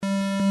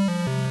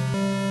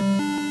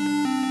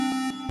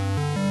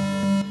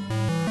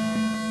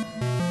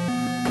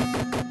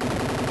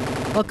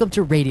Welcome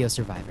to Radio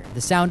Survivor,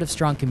 the sound of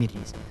strong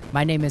communities.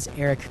 My name is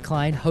Eric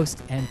Klein,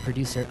 host and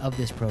producer of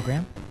this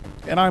program.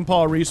 And I'm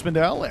Paul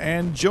Reesmandel,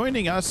 and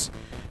joining us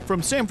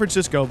from San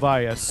Francisco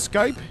via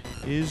Skype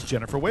is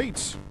Jennifer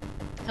Waits.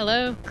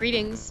 Hello,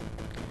 greetings.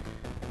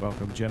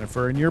 Welcome,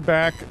 Jennifer. And you're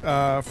back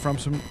from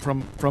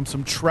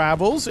some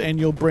travels, and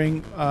you'll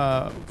bring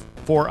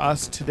for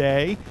us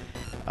today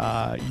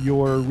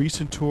your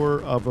recent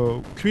tour of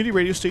a community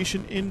radio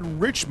station in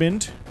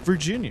Richmond,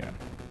 Virginia.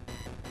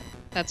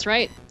 That's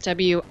right.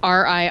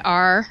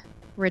 WRIR,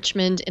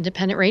 Richmond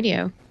Independent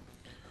Radio.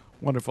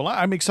 Wonderful.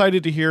 I'm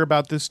excited to hear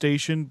about this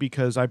station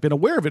because I've been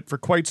aware of it for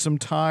quite some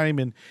time,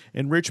 and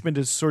Richmond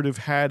has sort of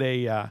had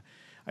I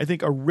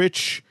think a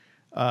rich,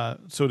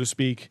 so to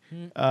speak,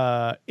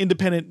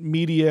 independent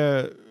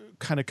media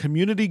kind of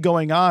community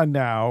going on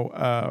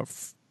now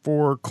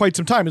for quite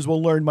some time, as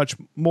we'll learn much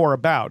more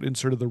about in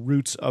sort of the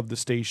roots of the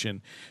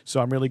station. So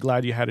I'm really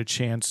glad you had a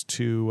chance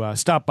to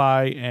stop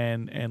by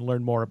and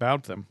learn more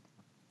about them.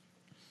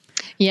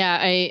 Yeah,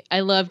 I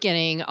love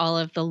getting all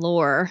of the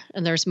lore,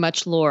 and there's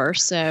much lore,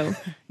 so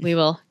we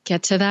will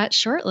get to that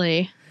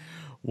shortly.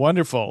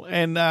 Wonderful.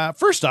 And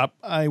first up,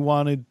 I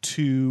wanted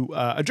to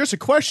address a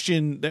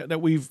question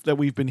that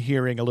we've been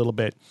hearing a little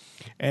bit,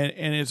 and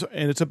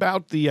it's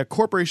about the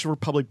Corporation for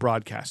Public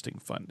Broadcasting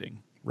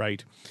funding,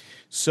 right?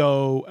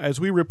 So as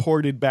we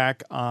reported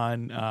back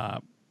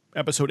on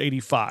episode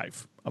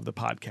 85 of the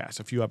podcast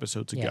a few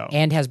episodes ago,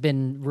 and has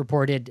been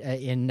reported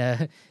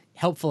in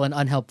helpful and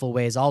unhelpful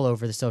ways all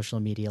over the social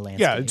media landscape.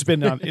 Yeah,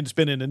 it's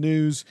been in the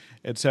news,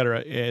 et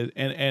cetera.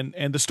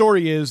 And the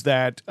story is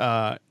that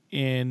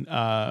in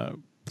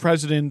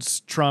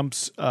President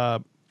Trump's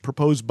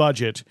proposed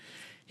budget,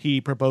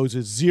 he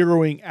proposes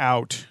zeroing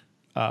out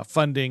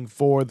funding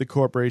for the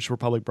Corporation for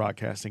Public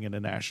Broadcasting and the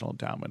National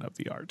Endowment of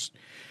the Arts.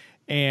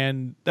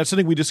 And that's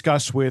something we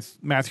discussed with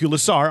Matthew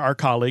Lassar, our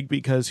colleague,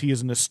 because he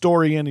is an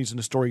historian. He's an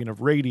historian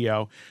of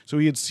radio, so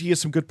he has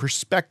some good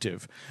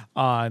perspective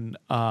on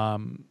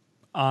the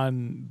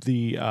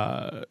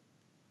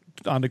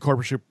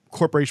Corporation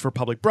for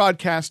Public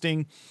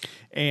Broadcasting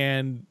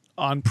and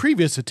on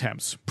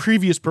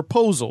previous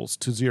proposals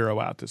to zero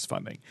out this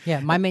funding. Yeah,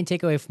 my main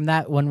takeaway from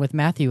that one with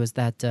Matthew is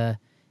that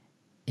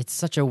it's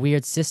such a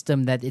weird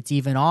system that it's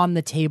even on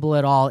the table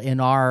at all in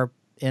our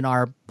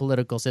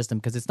political system,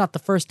 because it's not the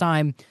first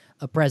time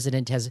a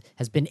president has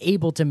been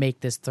able to make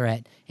this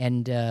threat,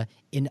 and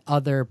in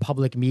other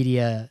public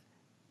media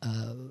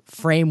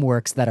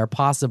frameworks that are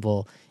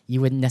possible, you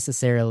wouldn't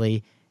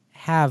necessarily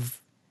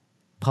have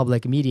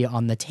public media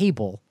on the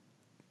table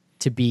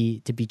to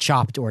be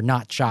chopped or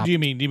not chopped. Do you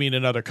mean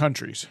in other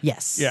countries?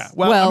 Yes. Yeah.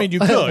 Well, I mean, you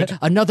could.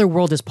 Another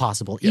world is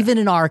possible, even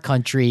in our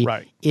country.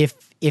 Right. If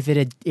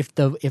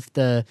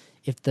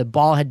the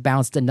ball had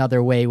bounced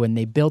another way when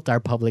they built our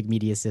public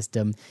media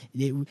system,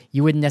 you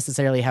wouldn't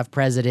necessarily have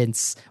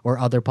presidents or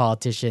other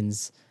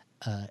politicians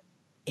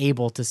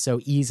able to so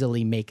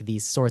easily make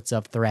these sorts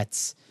of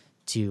threats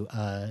to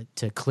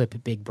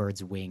clip Big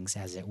Bird's wings,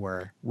 as it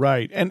were.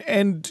 Right.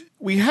 And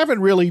we haven't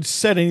really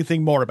said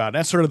anything more about it.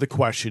 That's sort of the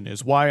question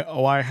is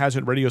why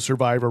hasn't Radio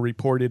Survivor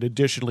reported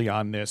additionally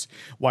on this?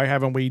 Why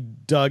haven't we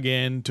dug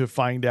in to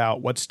find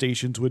out what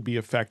stations would be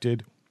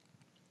affected?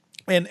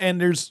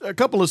 And there's a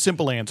couple of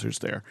simple answers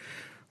there.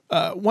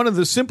 One of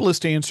the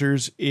simplest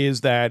answers is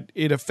that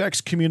it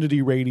affects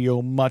community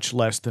radio much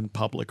less than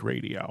public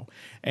radio.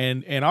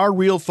 And our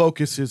real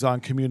focus is on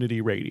community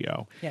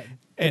radio. Yeah.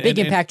 The big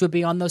impact would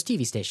be on those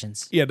TV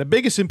stations. Yeah, the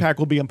biggest impact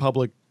will be on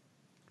public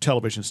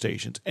television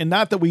stations. And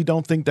not that we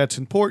don't think that's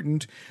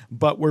important,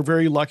 but we're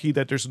very lucky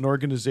that there's an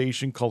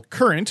organization called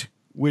Current,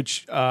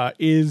 which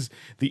is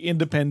the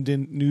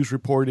independent news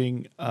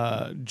reporting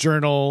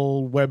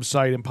journal,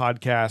 website, and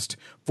podcast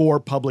for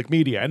public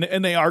media.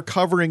 And they are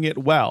covering it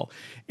well.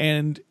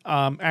 And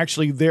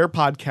actually, their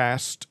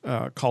podcast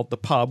called The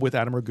Pub with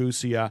Adam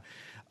Ragusa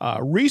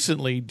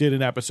recently did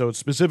an episode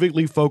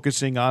specifically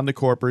focusing on the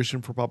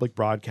Corporation for Public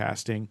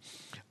Broadcasting,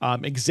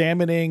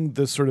 examining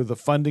the sort of the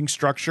funding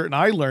structure. And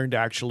I learned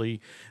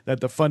actually that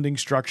the funding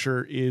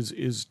structure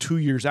is 2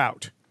 years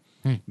out.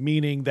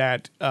 Meaning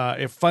that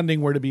if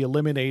funding were to be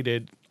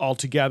eliminated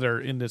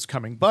altogether in this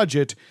coming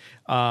budget,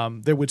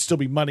 there would still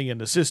be money in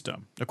the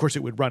system. Of course,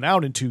 it would run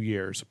out in 2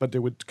 years, but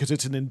there would, because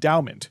it's an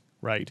endowment,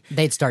 right?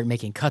 They'd start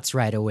making cuts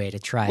right away to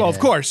try. Well, of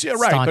course, yeah,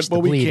 right. But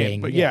we bleeding.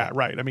 can't. But yeah,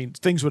 right. I mean,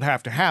 things would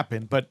have to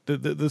happen. But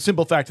the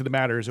simple fact of the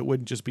matter is, it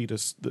wouldn't just be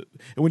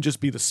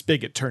the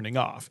spigot turning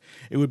off.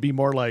 It would be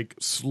more like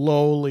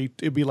slowly.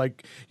 It'd be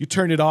like you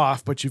turn it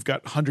off, but you've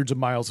got hundreds of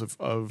miles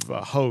of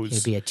hose.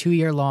 It'd be a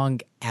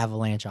 2-year-long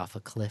avalanche off a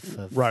cliff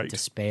of right.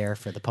 despair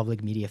for the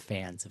public media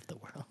fans of the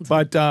world.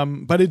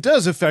 But it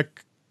does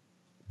affect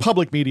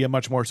public media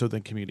much more so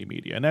than community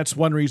media, and that's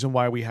one reason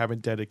why we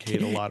haven't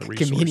dedicated a lot of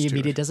resources community to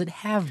media it. Doesn't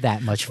have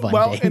that much funding.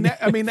 Well, and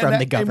from the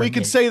government. And we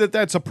could say that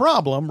that's a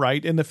problem,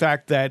 right? In the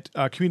fact that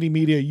community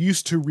media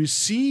used to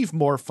receive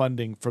more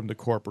funding from the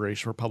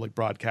Corporation for Public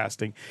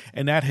Broadcasting,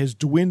 and that has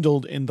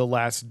dwindled in the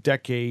last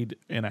decade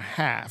and a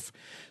half.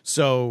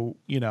 So,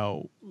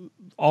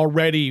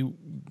 already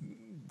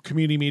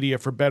community media,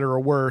 for better or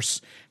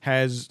worse,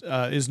 is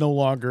no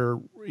longer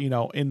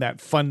in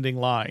that funding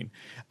line.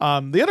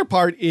 The other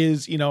part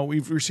is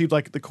we've received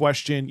like the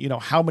question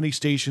how many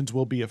stations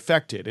will be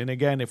affected, and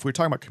again, if we're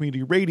talking about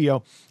community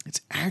radio,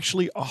 it's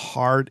actually a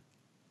hard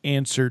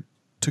answer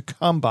to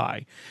come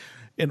by.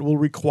 It will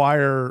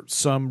require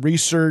some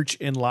research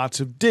and lots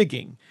of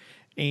digging.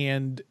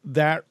 And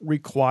that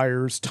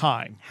requires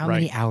time. How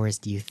many hours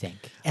do you think?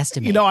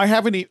 Estimate.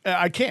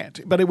 I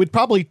can't, but it'd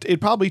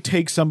probably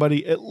take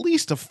somebody at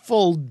least a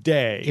full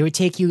day. It would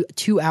take you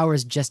 2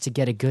 hours just to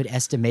get a good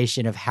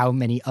estimation of how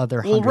many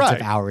other hundreds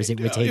of hours it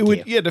would take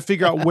you. Yeah, to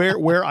figure out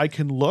where I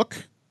can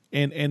look,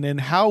 and then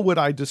how would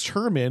I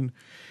determine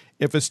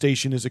if a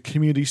station is a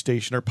community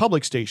station or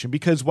public station?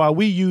 Because while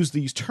we use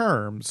these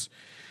terms,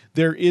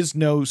 there is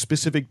no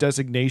specific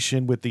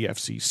designation with the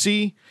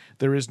FCC.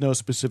 There is no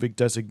specific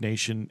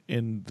designation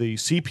in the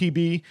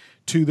CPB.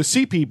 To the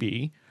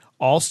CPB,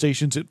 all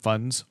stations it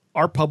funds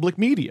are public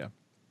media,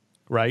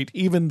 right?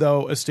 Even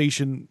though a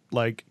station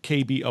like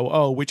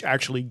KBOO, which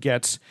actually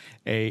gets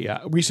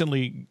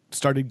recently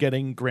started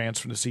getting grants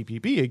from the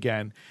CPB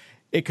again,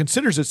 it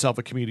considers itself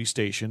a community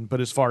station,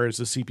 but as far as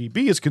the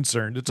CPB is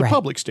concerned, it's a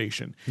public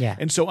station. Yeah.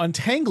 And so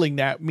untangling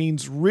that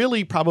means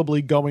really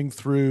probably going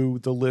through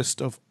the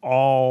list of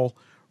all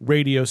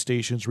radio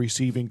stations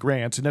receiving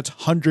grants, and that's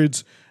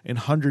hundreds and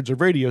hundreds of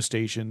radio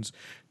stations,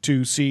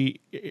 to see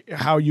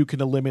how you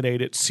can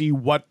eliminate it, see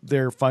what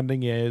their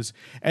funding is,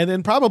 and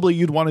then probably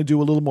you'd want to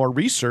do a little more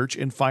research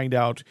and find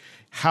out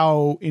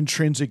how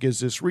intrinsic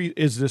is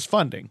this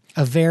funding.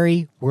 A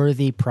very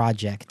worthy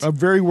project. A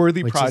very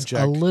worthy which project. Is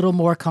a little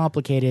more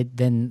complicated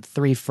than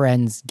three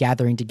friends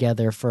gathering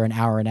together for an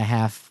hour and a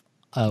half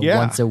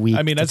once a week.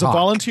 I mean, as a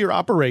volunteer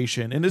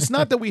operation, and it's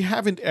not that we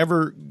haven't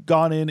ever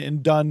gone in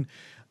and done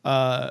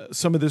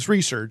some of this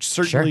research.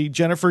 Certainly, sure.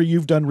 Jennifer,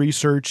 you've done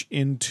research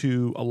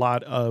into a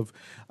lot of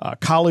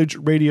college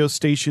radio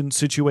station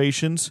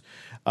situations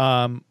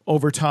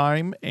over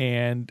time,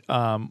 and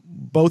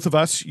both of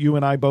us, you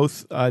and I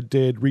both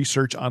did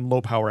research on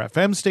low power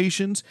FM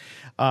stations,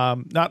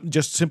 not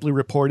just simply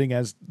reporting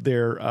as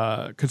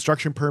their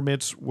construction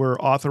permits were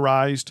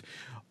authorized,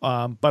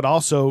 but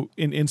also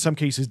in some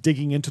cases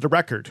digging into the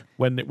record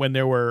when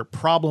there were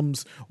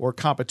problems or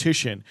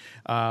competition.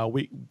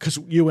 Because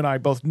you and I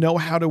both know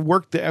how to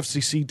work the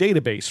FCC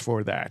database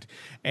for that,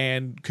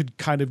 and could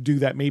kind of do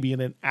that maybe in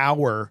an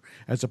hour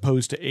as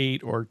opposed to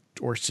 8 or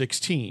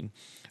 16.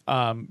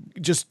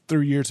 Just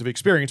through years of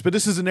experience. But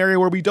this is an area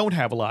where we don't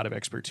have a lot of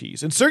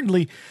expertise. And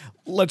certainly,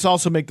 let's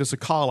also make this a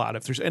call out.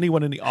 If there's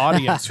anyone in the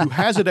audience who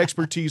has that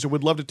expertise or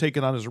would love to take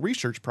it on as a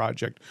research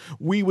project,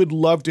 we would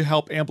love to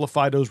help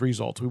amplify those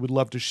results. We would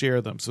love to share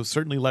them. So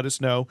certainly let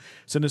us know.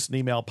 Send us an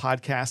email,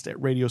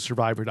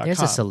 podcast@radiosurvivor.com.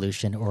 There's a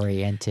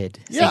solution-oriented.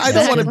 Yeah,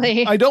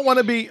 exactly. I don't want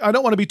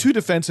to be too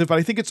defensive, but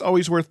I think it's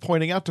always worth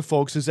pointing out to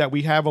folks is that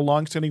we have a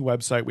long-standing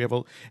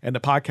website. And the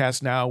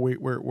podcast now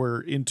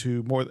we're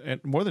into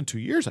more than 2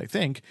 years, I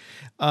think.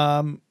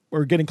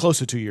 We're getting close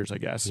to 2 years, I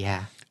guess.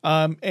 Yeah.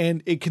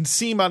 And it can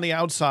seem on the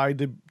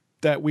outside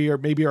that we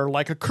are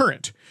like a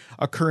current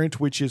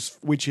which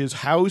is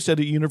housed at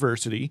a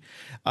university,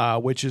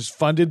 which is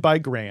funded by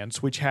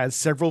grants, which has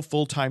several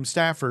full-time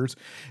staffers.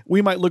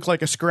 We might look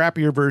like a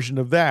scrappier version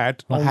of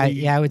that. Well,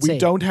 I would say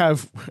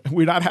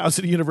we're not housed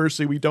at a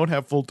university. We don't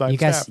have full-time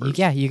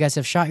staffers. You guys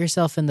have shot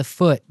yourself in the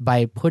foot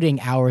by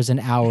putting hours and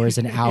hours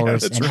and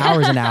hours and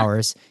hours and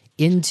hours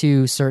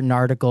into certain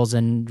articles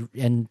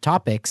and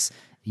topics.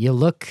 You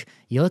look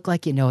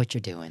like you know what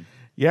you're doing.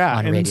 Yeah,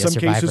 and in some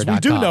cases we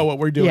do know what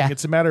we're doing. Yeah.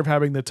 It's a matter of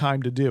having the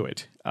time to do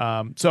it.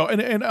 So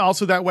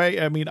also that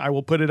way, I mean, I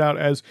will put it out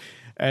as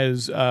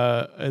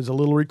a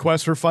little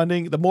request for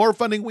funding. The more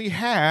funding we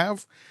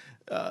have,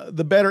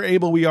 the better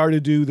able we are to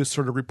do this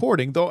sort of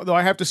reporting. Though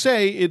I have to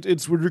say,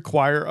 it would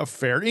require a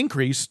fair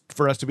increase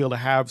for us to be able to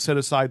have set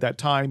aside that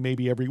time,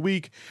 maybe every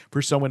week,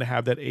 for someone to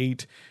have that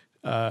 8,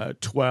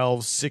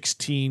 12,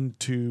 16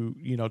 to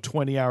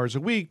 20 hours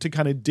a week to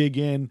kind of dig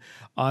in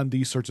on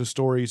these sorts of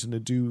stories and to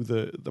do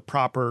the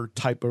proper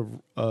type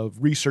of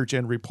research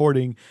and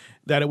reporting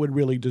that it would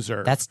really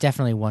deserve. That's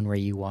definitely one where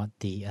you want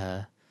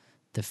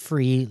the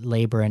free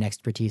labor and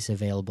expertise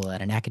available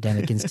at an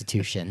academic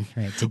institution,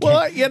 right? To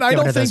get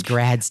one of those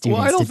grad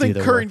students to do the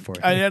work for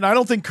you. And I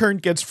don't think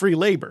Current gets free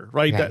labor,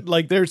 right? That,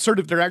 like they're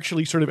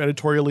actually sort of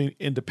editorially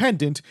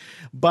independent,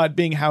 but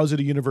being housed at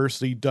a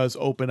university does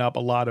open up a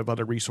lot of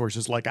other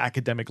resources like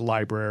academic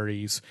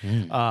libraries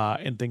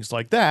and things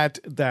like that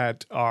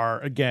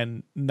are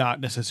again not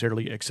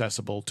necessarily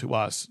accessible to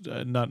us.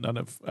 None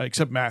of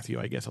except Matthew,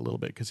 I guess, a little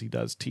bit because he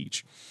does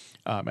teach.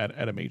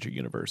 At a major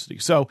university.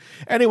 So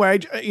anyway,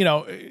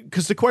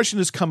 because the question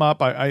has come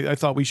up, I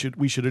thought we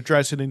should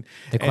address it. And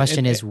the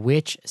question is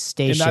which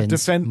stations not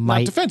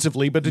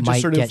defensively, but to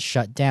just sort of get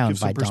shut down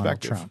by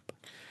Donald Trump.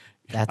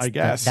 I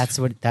guess that's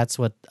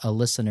what a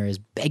listener is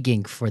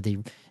begging for.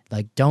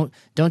 Don't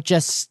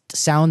just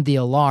sound the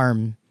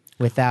alarm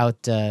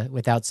without some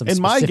specifics. And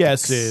my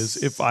guess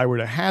is, if I were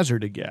to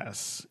hazard a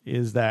guess,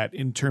 is that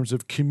in terms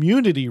of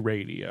community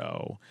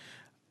radio,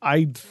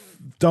 I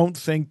don't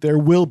think there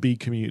will be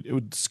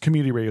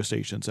community radio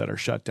stations that are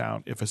shut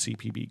down if a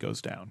CPB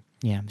goes down.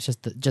 Yeah, it's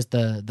just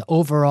the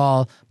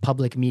overall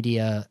public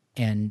media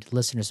and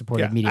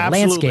listener-supported media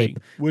absolutely. landscape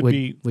would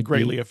be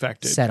greatly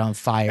affected, set on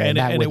fire, and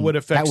it would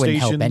affect that wouldn't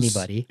stations. help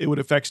anybody. It would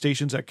affect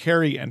stations that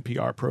carry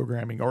NPR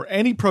programming or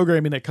any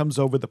programming that comes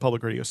over the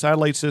public radio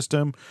satellite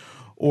system,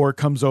 or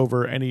comes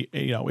over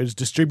is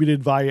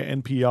distributed via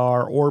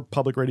NPR or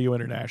Public Radio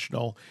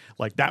International.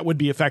 Like that would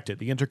be affected.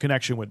 The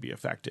interconnection would be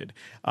affected.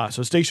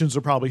 So stations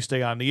will probably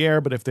stay on the air,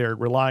 but if they're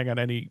relying on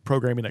any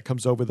programming that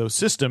comes over those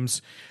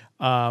systems,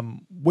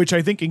 which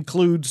I think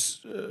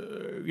includes,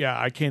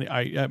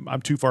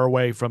 I'm too far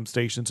away from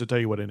stations to tell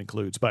you what it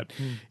includes, but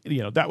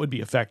that would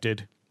be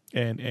affected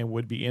and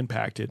would be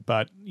impacted.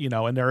 But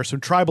and there are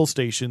some tribal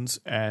stations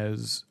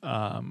as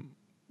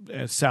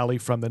Sally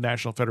from the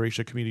National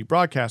Federation of Community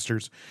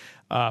Broadcasters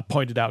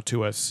pointed out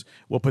to us,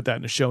 we'll put that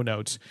in the show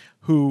notes,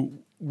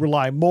 who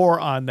rely more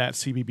on that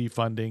CBB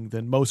funding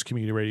than most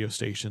community radio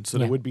stations. So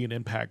there would be an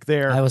impact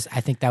there. I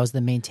think that was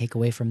the main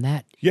takeaway from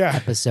that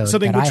episode.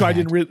 Something that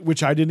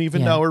which I didn't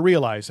even know or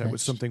realize. That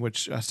was something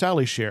which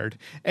Sally shared.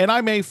 And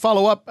I may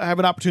have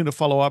an opportunity to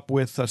follow up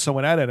with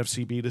someone at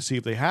NFCB to see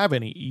if they have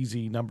any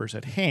easy numbers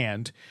at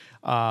hand.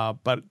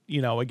 But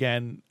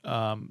again,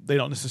 they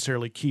don't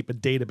necessarily keep a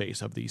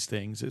database of these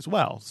things as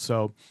well.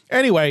 So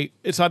anyway,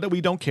 it's not that we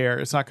don't care.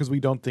 It's not because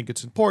we don't think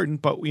it's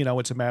important, but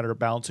it's a matter of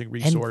balancing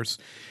resource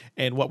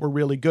and what we're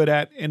really good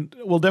at. And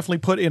we'll definitely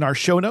put in our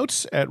show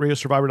notes at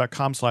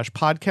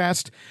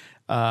radiosurvivor.com/podcast.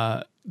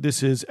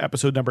 This is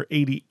episode number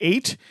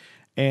 88.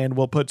 And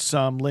we'll put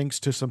some links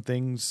to some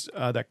things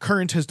that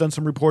Current has done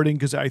some reporting,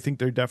 because I think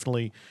they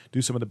definitely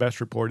do some of the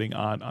best reporting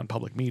on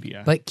public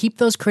media. But keep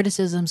those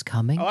criticisms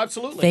coming. Oh,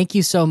 absolutely. Thank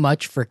you so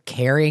much for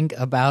caring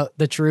about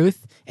the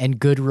truth and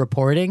good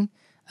reporting.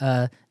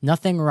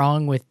 Nothing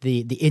wrong with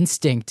the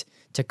instinct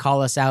to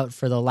call us out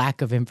for the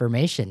lack of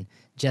information.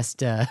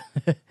 Just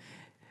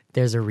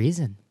there's a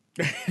reason.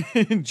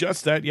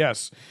 Just that,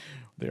 yes.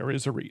 There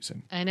is a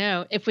reason. I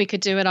know. If we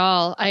could do it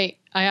all, I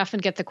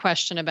often get the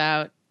question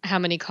about how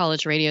many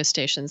college radio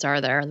stations are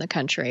there in the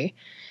country?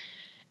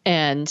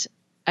 And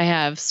I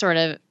have sort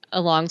of a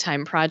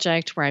long-time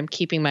project where I'm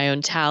keeping my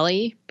own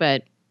tally,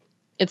 but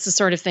it's the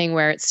sort of thing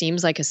where it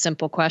seems like a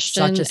simple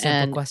question. Such a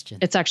simple question.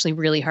 It's actually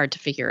really hard to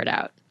figure it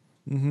out.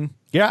 Mm-hmm.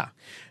 Yeah,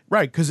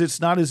 right. Because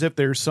it's not as if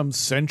there's some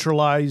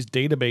centralized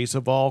database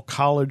of all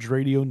college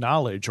radio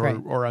knowledge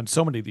or on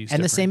so many of these.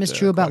 And the same is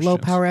true about low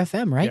power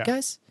FM, right, Yeah.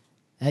 guys?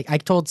 I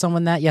told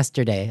someone that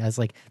yesterday. I was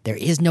like, there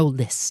is no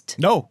list.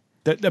 No.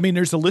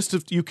 There's a list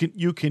of you can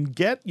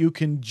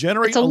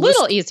generate. It's a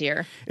little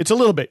easier. It's a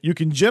little bit. You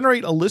can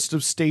generate a list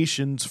of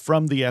stations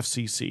from the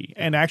FCC,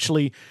 and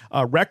actually,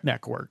 Rec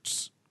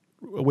Networks,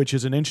 which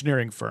is an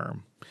engineering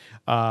firm,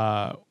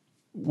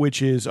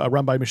 which is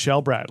run by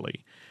Michelle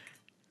Bradley,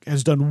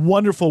 has done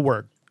wonderful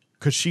work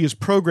because she has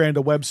programmed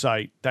a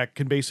website that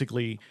can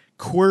basically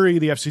query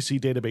the FCC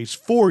database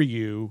for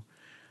you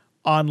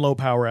on low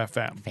power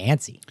FM.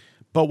 Fancy.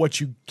 But what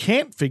you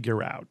can't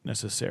figure out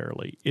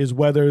necessarily is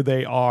whether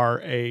they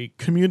are a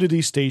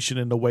community station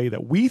in the way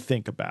that we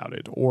think about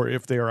it, or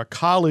if they are a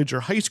college or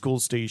high school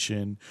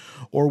station,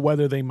 or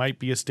whether they might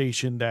be a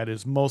station that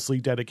is mostly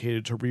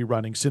dedicated to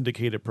rerunning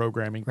syndicated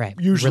programming. Right.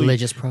 Usually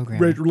religious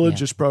programming.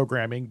 Religious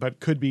programming, but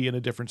could be in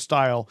a different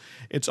style.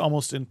 It's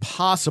almost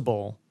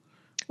impossible.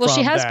 Well,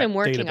 she has that been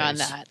working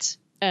database.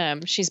 on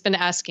that. She's been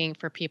asking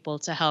for people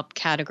to help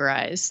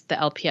categorize the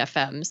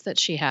LPFMs that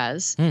she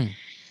has.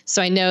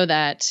 So I know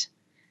that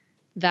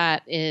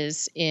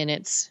is in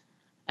its,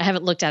 I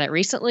haven't looked at it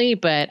recently,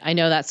 but I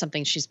know that's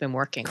something she's been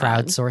working on.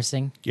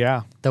 Crowdsourcing.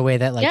 Yeah. The way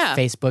that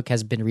Facebook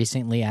has been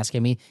recently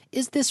asking me,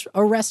 is this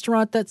a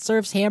restaurant that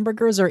serves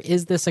hamburgers or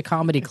is this a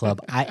comedy club?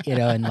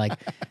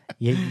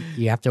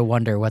 You have to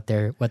wonder what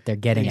they're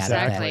getting at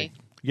Exactly.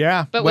 that.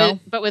 Yeah.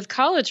 But with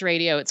college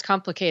radio, it's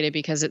complicated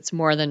because it's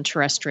more than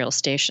terrestrial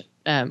station,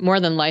 more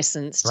than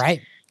licensed,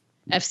 Right.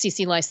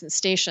 FCC licensed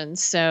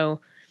stations.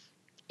 So,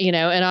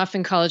 and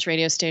often college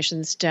radio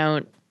stations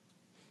don't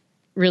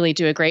really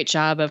do a great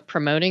job of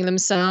promoting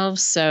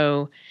themselves.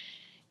 So,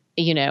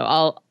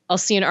 I'll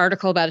see an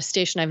article about a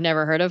station I've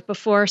never heard of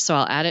before, so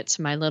I'll add it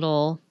to my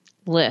little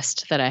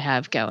list that I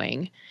have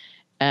going.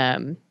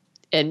 And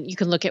you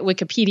can look at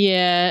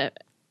Wikipedia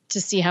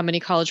to see how many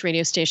college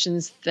radio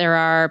stations there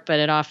are, but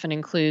it often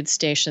includes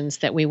stations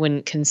that we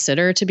wouldn't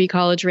consider to be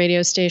college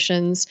radio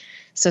stations.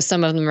 So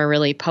some of them are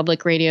really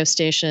public radio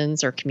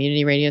stations or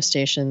community radio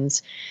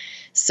stations.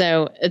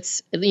 So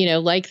it's,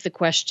 like the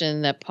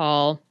question that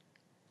Paul,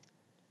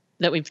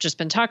 that we've just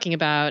been talking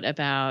about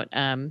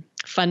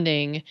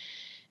funding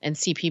and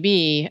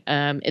CPB,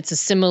 it's a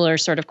similar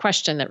sort of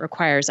question that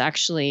requires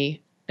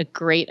actually a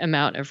great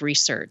amount of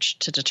research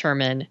to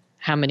determine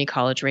how many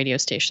college radio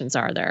stations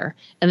are there.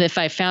 And if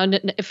I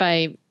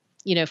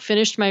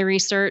finished my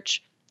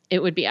research, it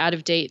would be out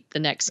of date the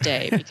next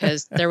day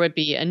because there would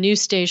be a new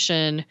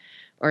station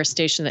or a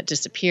station that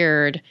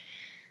disappeared.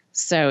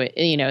 So,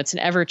 it's an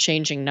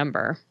ever-changing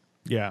number.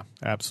 Yeah,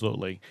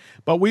 absolutely.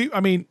 But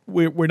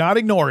we're not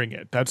ignoring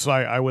it. That's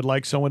why I would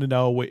like someone to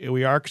know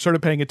we are sort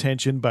of paying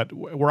attention, but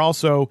we're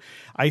also,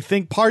 I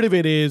think part of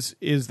it is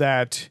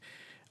that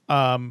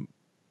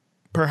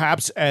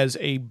perhaps as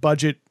a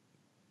budget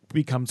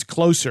becomes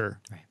closer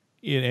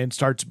and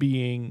starts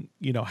being,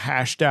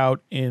 hashed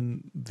out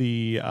in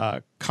the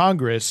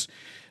Congress,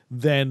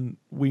 then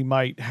we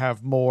might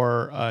have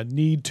more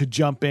need to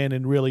jump in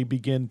and really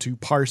begin to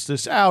parse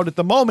this out. At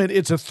the moment,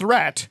 it's a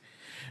threat,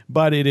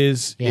 but it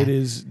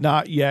is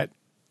not yet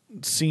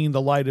seen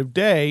the light of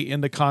day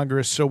in the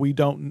Congress, so we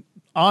don't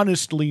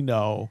honestly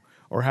know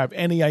or have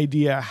any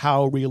idea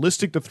how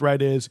realistic the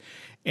threat is.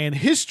 And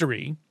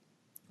history,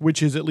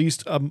 which is at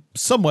least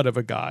somewhat of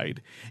a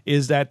guide,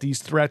 is that these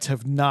threats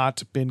have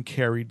not been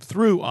carried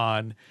through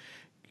on.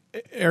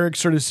 Eric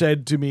sort of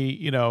said to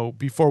me,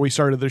 before we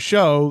started the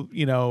show,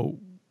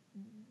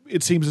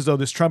 it seems as though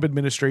this Trump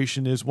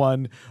administration is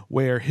one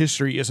where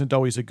history isn't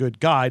always a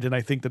good guide, and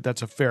I think that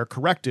that's a fair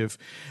corrective.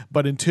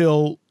 But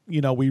until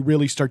we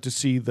really start to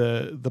see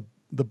the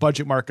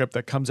budget markup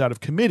that comes out of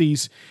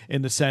committees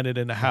in the Senate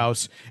and the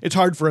House, it's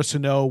hard for us to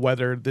know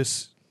whether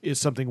this is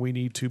something we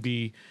need to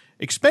be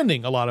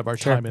expending a lot of our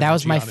time. That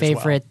was my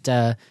favorite.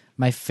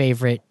 My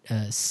favorite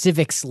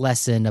civics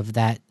lesson of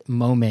that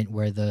moment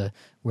where the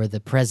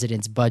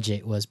president's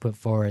budget was put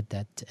forward.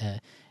 That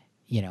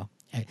you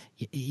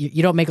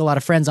don't make a lot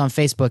of friends on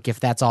Facebook if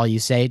that's all you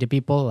say to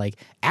people. Like,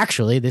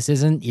 actually, this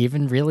isn't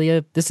even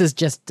really this is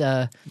just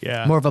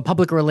more of a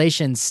public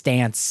relations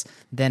stance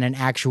than an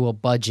actual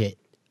budget.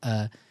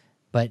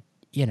 But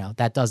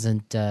that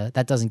doesn't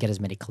get as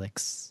many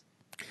clicks.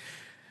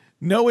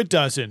 No, it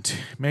doesn't.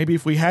 Maybe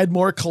if we had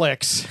more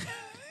clicks.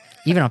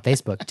 Even on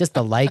Facebook, just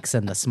the likes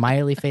and the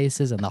smiley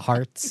faces and the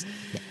hearts,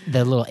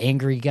 the little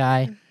angry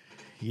guy.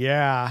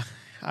 Yeah,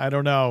 I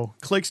don't know.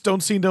 Clicks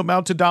don't seem to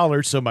amount to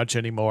dollars so much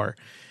anymore.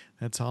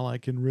 That's all I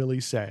can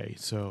really say.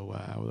 So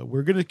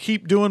we're going to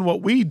keep doing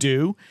what we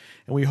do,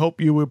 and we hope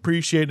you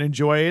appreciate and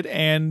enjoy it.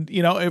 And,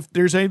 if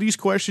there's any of these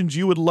questions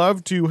you would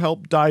love to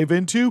help dive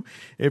into,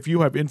 if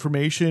you have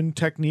information,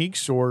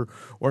 techniques, or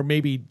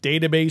maybe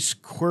database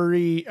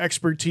query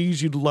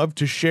expertise you'd love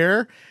to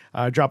share,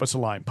 drop us a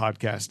line,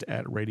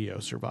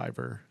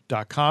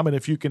 podcast@radiosurvivor.com. And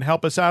if you can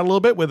help us out a little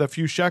bit with a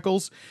few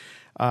shekels,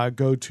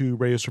 go to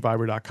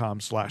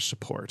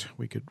radiosurvivor.com/support.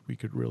 We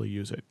could really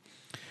use it.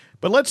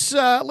 But let's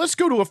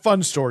go to a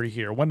fun story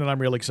here, one that I'm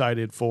really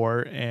excited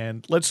for,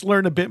 and let's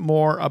learn a bit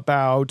more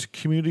about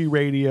community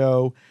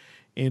radio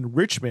in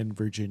Richmond,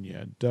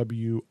 Virginia,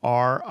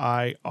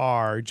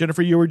 WRIR.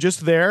 Jennifer, you were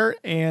just there,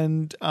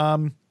 and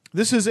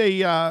this is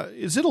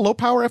is it a low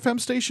power FM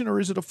station or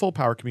is it a full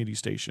power community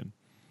station?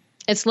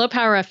 It's low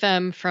power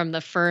FM from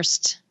the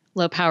first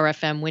low power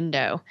FM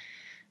window.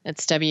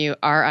 It's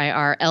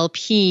WRIR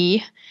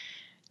LP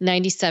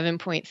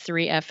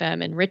 97.3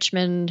 FM in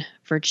Richmond,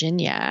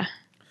 Virginia.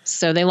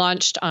 So they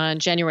launched on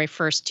January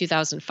 1st,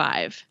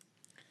 2005.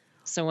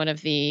 So one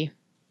of the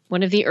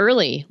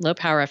early low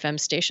power FM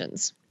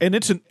stations. And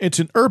it's an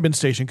urban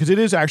station because it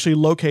is actually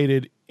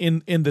located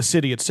in the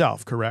city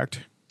itself,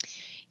 correct?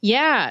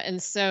 Yeah.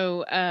 And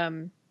so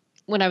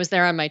when I was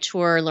there on my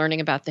tour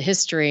learning about the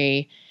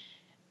history,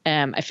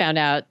 I found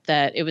out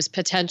that it was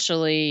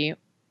potentially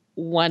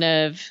one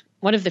of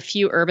the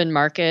few urban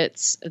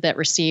markets that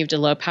received a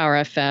low power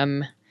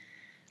FM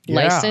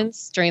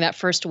license during that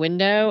first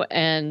window.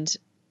 And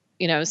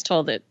I was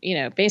told that,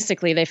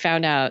 basically they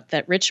found out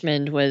that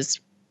Richmond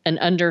was an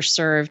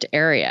underserved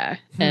area.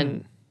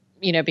 And,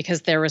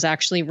 because there was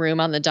actually room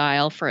on the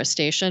dial for a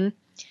station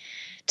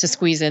to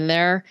squeeze in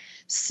there.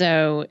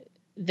 So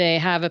they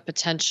have a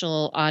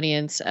potential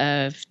audience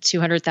of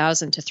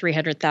 200,000 to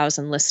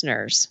 300,000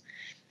 listeners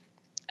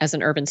as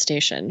an urban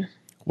station.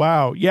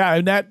 Wow. Yeah.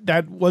 And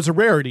that was a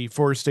rarity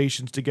for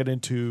stations to get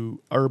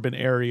into urban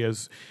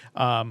areas.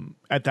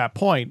 At that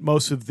point,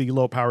 most of the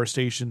low power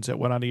stations that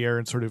went on the air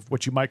in sort of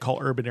what you might call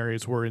urban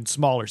areas were in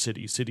smaller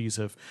cities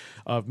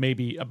of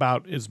maybe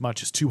about as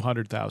much as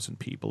 200,000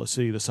 people, a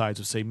city the size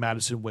of, say,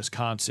 Madison,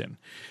 Wisconsin.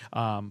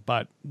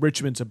 But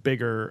Richmond's a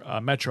bigger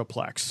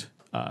metroplex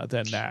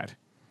than that.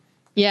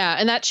 Yeah.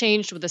 And that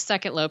changed with the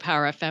second low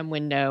power FM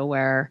window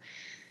where,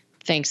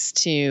 thanks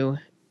to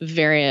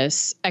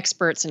various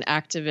experts and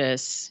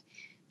activists,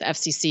 the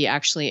FCC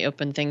actually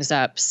opened things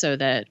up so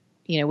that,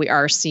 we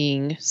are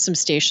seeing some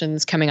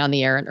stations coming on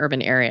the air in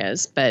urban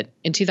areas. But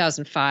in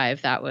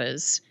 2005, that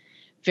was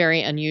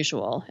very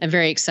unusual and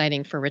very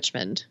exciting for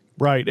Richmond.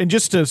 Right. And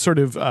just to sort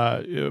of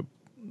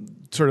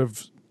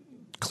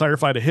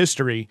clarify the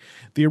history,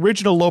 the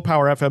original low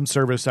power FM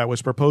service that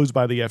was proposed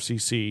by the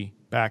FCC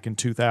back in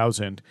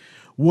 2000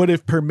 would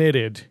have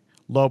permitted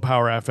low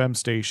power FM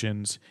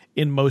stations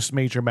in most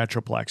major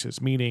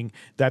metroplexes, meaning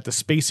that the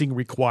spacing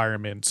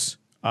requirements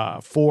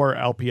for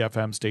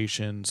LPFM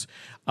stations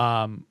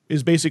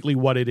is basically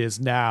what it is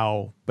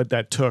now, but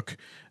that took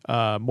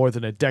more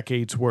than a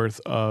decade's worth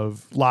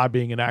of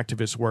lobbying and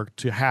activist work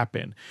to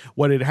happen.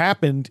 What had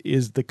happened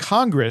is the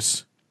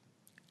Congress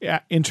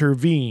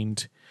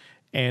intervened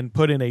and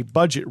put in a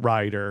budget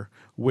rider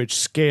which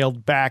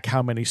scaled back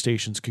how many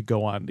stations could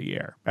go on the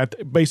air,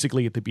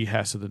 basically at the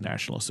behest of the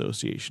National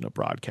Association of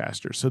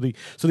Broadcasters. So the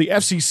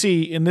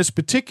FCC in this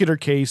particular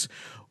case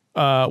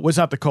was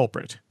not the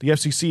culprit. The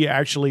FCC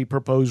actually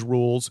proposed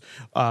rules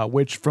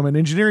which, from an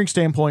engineering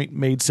standpoint,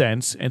 made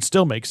sense and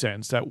still make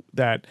sense,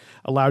 that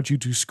allowed you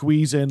to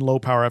squeeze in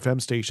low-power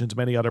FM stations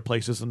many other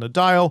places in the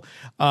dial,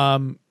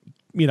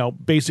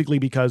 basically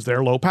because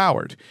they're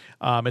low-powered.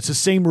 It's the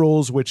same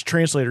rules which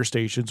translator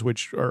stations,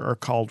 which are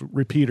called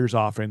repeaters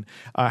often,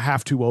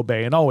 have to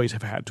obey and always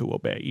have had to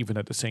obey, even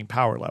at the same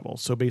power level.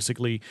 So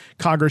basically,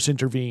 Congress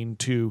intervened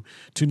to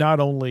not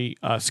only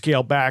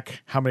scale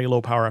back how many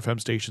low-power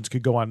FM stations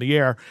could go on the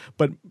air,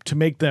 but to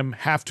make them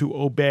have to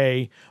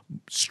obey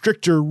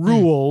stricter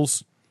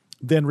rules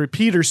than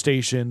repeater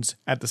stations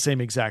at the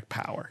same exact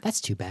power. That's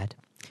too bad,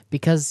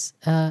 because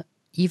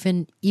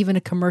even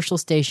a commercial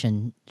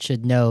station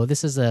should know,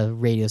 this is a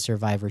Radio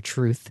Survivor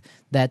truth,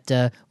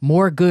 that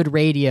more good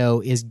radio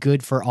is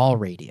good for all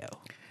radio.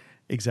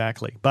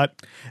 Exactly.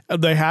 But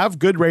they have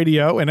good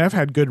radio, and I've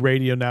had good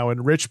radio now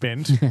in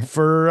Richmond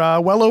for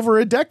well over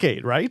a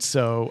decade, right?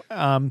 So,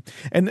 and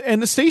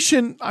the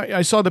station,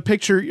 I saw the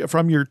pictures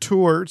from your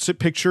tour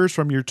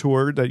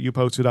that you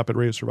posted up at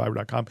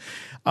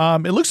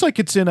radiosurvivor.com. It looks like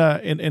it's in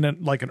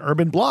like an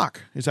urban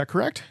block. Is that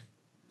correct?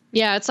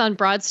 Yeah, it's on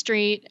Broad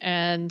Street,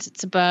 and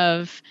it's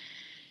above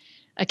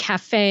a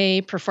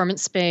cafe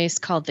performance space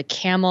called the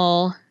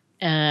Camel.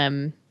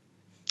 And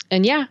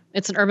yeah,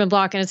 it's an urban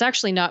block, and it's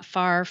actually not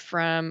far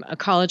from a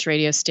college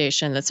radio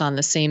station that's on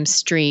the same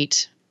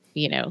street,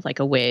 like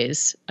a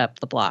ways up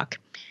the block.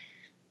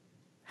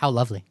 How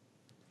lovely.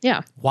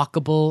 Yeah.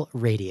 Walkable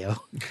radio.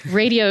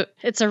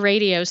 It's a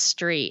radio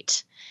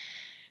street.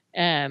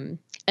 And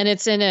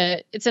it's in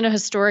a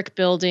historic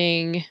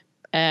building.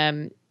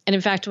 And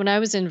in fact, when I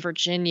was in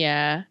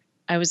Virginia,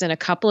 I was in a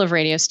couple of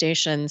radio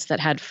stations that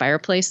had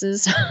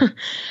fireplaces.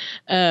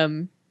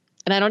 And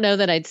I don't know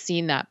that I'd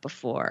seen that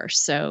before.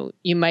 So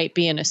you might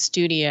be in a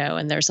studio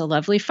and there's a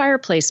lovely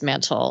fireplace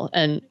mantle,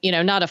 and,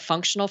 not a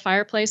functional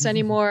fireplace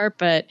anymore,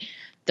 but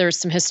there's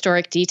some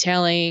historic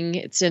detailing.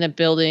 It's in a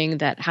building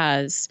that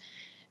has,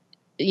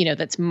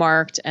 that's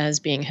marked as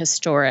being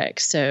historic.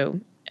 So,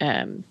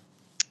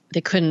 they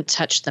couldn't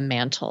touch the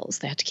mantles.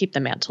 They had to keep the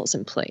mantles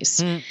in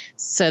place.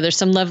 So there's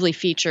some lovely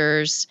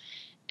features,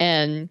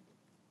 and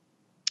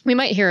we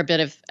might hear a bit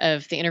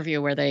of the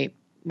interview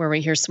where we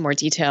hear some more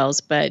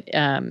details, but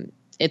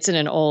it's in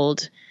an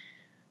old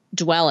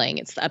dwelling.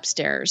 It's the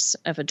upstairs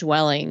of a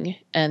dwelling.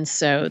 And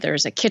so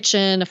there's a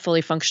kitchen, a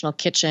fully functional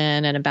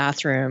kitchen, and a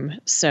bathroom.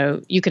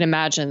 So you can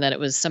imagine that it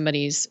was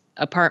somebody's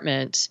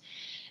apartment,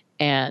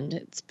 and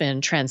it's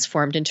been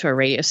transformed into a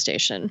radio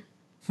station.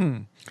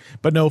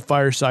 But no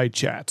fireside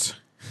chats.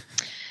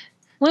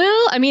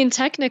 Well, I mean,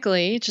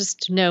 technically,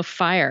 just no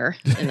fire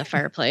in the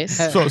fireplace.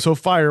 So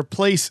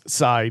fireplace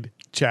side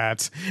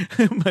chats,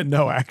 but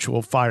no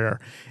actual fire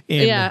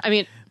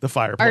in the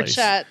fireplace.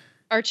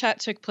 Our chat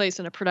took place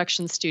in a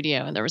production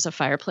studio, and there was a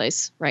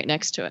fireplace right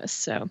next to us.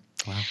 So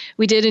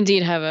we did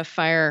indeed have a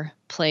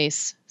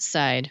fireplace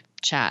side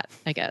chat,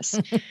 I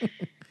guess.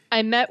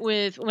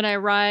 When I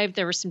arrived,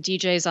 there were some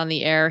DJs on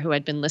the air who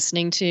I'd been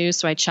listening to,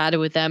 so I chatted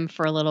with them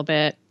for a little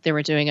bit. They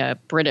were doing a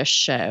British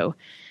show,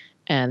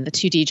 and the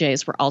two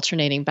DJs were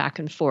alternating back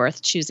and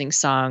forth, choosing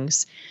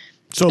songs.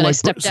 So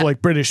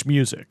like British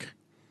music.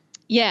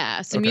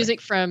 Yeah, so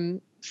music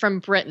from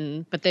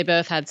Britain, but they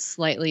both had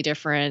slightly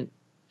different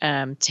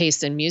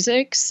taste in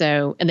music.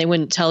 So, and they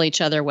wouldn't tell each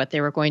other what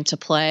they were going to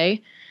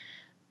play,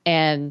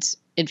 and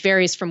it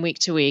varies from week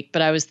to week.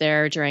 But I was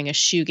there during a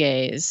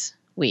shoegaze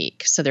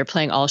week, so they're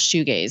playing all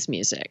shoegaze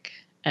music.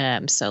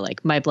 So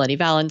like My Bloody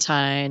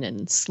Valentine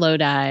and Slow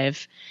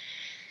Dive.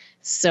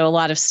 So a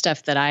lot of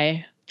stuff that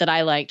I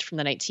liked from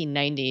the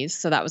 1990s.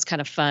 So that was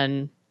kind of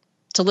fun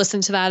to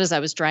listen to that as I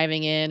was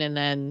driving in, and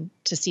then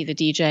to see the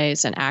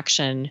DJs in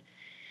action.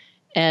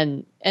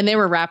 And they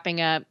were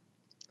wrapping up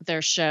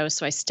their show,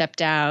 so I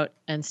stepped out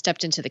and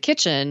stepped into the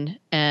kitchen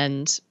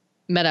and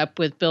met up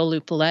with Bill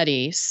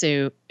Lupoletti,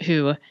 so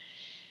who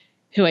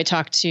I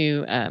talked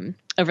to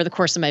over the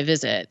course of my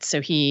visit.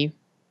 So he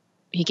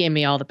gave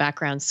me all the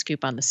background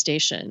scoop on the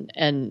station,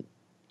 and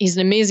he's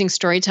an amazing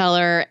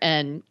storyteller.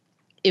 And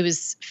it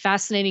was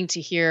fascinating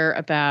to hear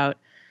about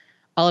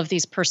all of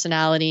these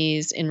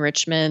personalities in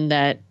Richmond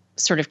that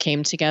sort of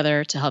came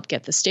together to help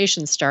get the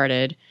station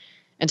started,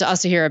 and to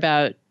also hear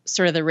about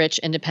sort of the rich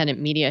independent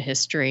media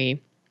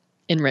history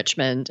in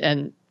Richmond.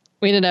 And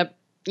we ended up,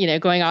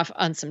 going off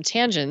on some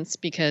tangents,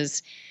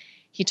 because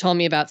he told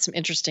me about some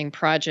interesting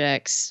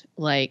projects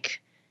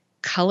like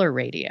color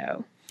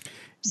radio.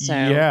 So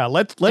yeah,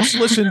 let's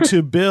listen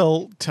to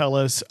Bill tell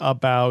us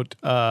about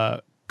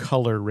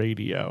color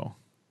radio.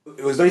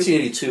 It was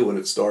 1982 when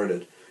it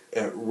started.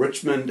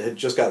 Richmond had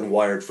just gotten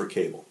wired for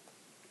cable.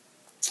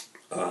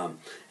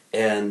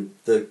 And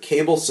the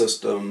cable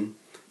system,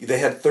 they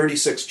had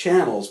 36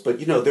 channels, but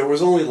there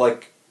was only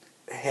like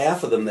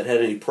half of them that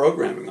had any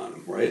programming on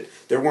them, right?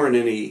 There weren't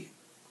any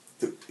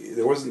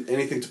there wasn't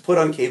anything to put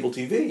on cable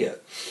TV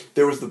yet.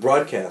 There was the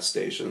broadcast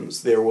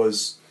stations. There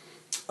was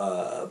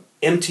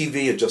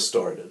MTV had just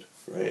started,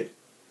 right?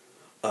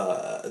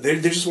 There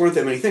just weren't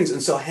that many things,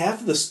 and so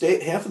half of the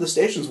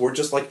stations were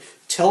just like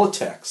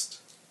teletext,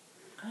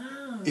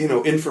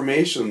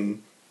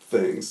 information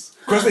things.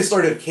 Of course, they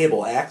started a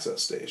cable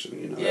access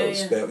station.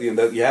 That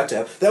you have to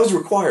have. That was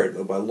required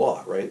though by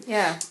law, right?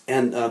 Yeah.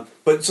 And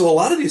but so a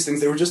lot of these things,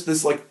 they were just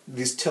these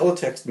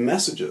teletext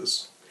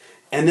messages,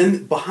 and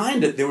then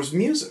behind it there was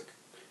music,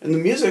 and the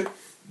music.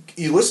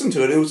 You listen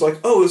to it, it was like,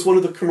 it was one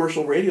of the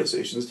commercial radio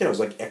stations. Yeah, it was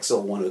like XL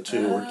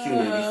 102 or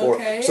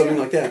Q94, something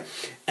like that.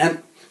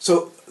 And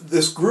so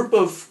this group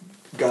of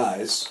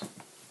guys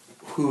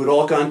who had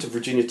all gone to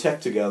Virginia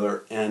Tech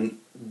together and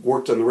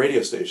worked on the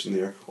radio station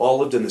there, all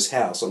lived in this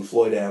house on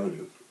Floyd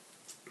Avenue.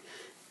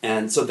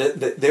 And so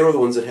they were the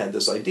ones that had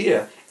this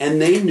idea,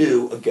 and they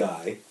knew a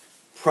guy,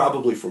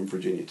 probably from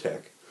Virginia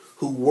Tech,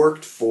 who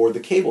worked for the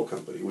cable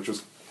company, which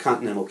was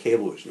Continental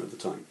Cablevision at the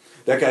time.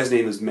 That guy's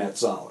name is Matt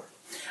Zoller.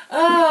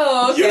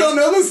 Oh, okay. You don't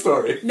know this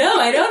story. No,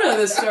 I don't know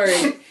this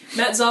story.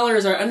 Matt Zoller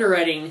is our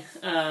underwriting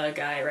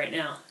guy right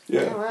now.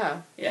 Yeah. Oh,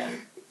 wow. Yeah.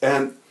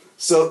 And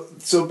so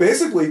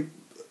basically,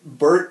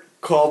 Bert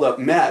called up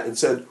Matt and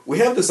said, "We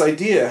have this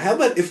idea. How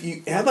about if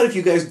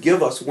you guys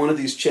give us one of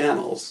these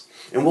channels,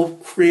 and we'll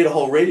create a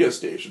whole radio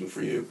station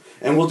for you,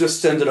 and we'll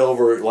just send it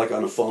over like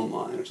on a phone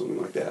line or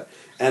something like that."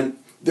 And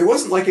there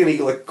wasn't like any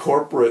like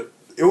corporate.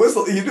 It was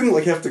you didn't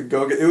like have to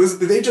go get. It was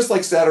they just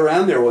like sat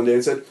around there one day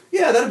and said,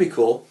 "Yeah, that'd be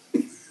cool."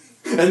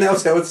 And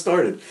that's how it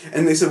started.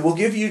 And they said, "We'll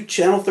give you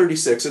channel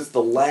 36. It's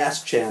the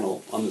last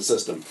channel on the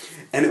system."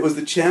 And it was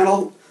the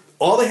channel,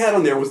 all they had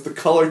on there was the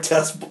color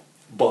test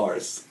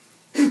bars.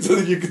 So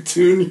that you could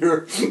tune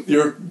your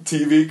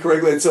TV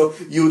correctly. And so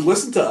you would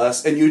listen to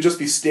us and you would just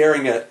be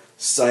staring at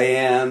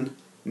cyan,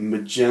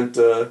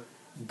 magenta,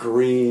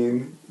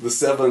 green, the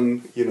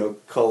 7,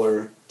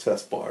 color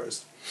test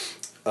bars.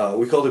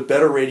 We called it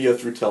Better Radio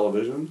Through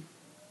Television.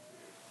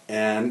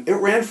 And it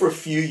ran for a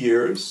few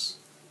years.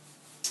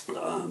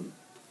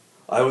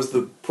 I was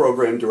the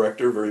program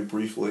director very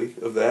briefly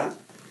of that.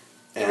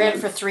 It ran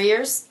for 3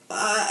 years?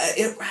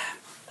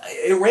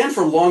 It ran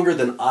for longer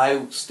than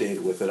I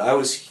stayed with it. I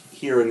was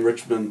here in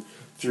Richmond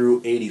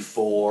through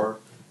 84.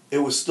 It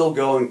was still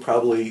going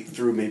probably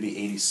through maybe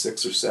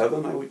 86 or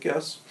 7, I would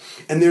guess.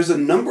 And there's a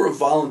number of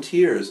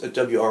volunteers at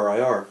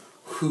WRIR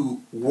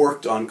who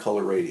worked on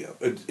color radio,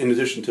 in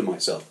addition to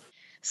myself.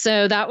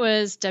 So that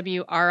was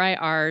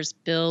WRIR's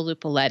Bill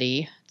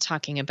Lupoletti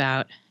talking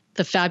about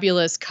the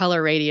fabulous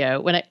color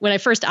radio. When I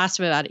first asked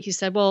him about it, he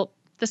said, "Well,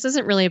 this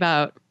isn't really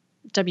about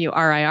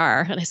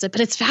WRIR." And I said, "But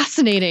it's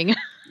fascinating."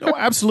 No,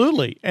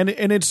 absolutely. And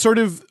it's sort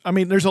of,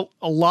 there's a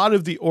lot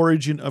of the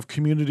origin of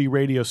community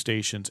radio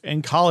stations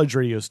and college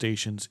radio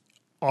stations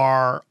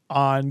are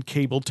on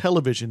cable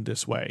television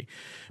this way,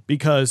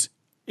 because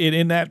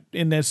in that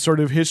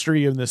sort of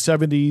history in the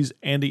 70s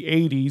and the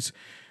 80s,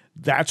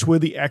 that's where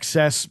the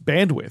excess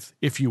bandwidth,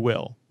 if you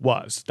will,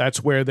 was.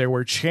 That's where there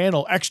were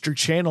extra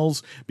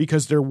channels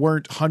because there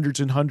weren't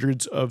hundreds and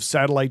hundreds of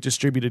satellite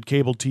distributed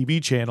cable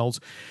TV channels.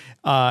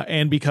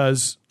 And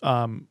because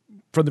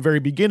from the very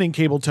beginning,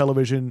 cable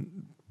television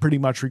pretty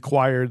much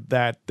required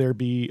that there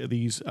be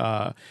these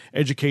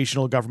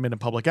educational, government,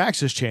 and public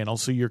access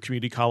channels. So your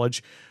community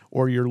college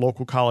or your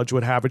local college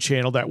would have a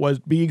channel that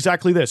would be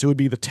exactly this. It would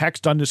be the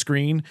text on the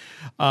screen,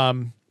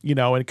 and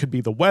it could be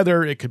the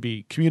weather, it could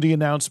be community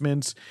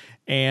announcements,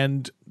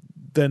 and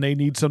then they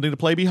need something to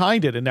play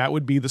behind it, and that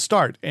would be the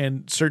start.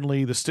 And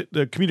certainly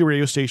the community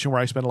radio station where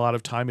I spent a lot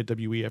of time at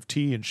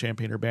WEFT in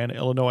Champaign-Urbana,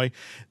 Illinois,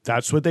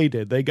 that's what they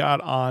did. They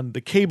got on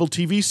the cable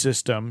TV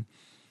system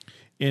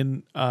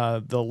in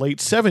the late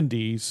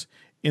 70s,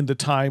 in the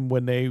time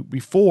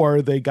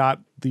before they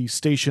got the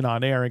station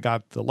on air and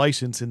got the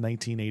license in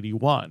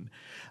 1981.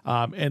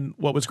 And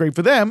what was great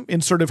for them,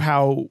 it's sort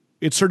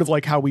of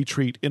like how we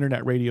treat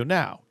internet radio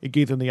now. It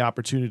gave them the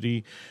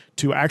opportunity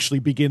to actually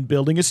begin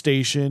building a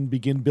station,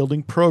 begin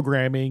building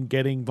programming,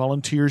 getting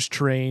volunteers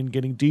trained,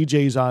 getting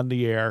DJs on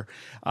the air,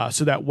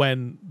 so that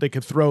when they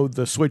could throw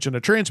the switch on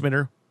a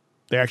transmitter,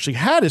 they actually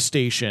had a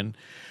station.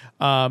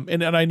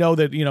 And I know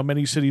that,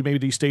 many cities, maybe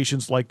these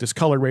stations like this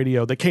color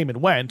radio, they came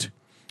and went,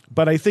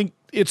 but I think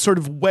it sort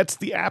of whets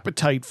the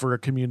appetite for a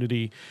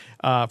community,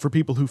 for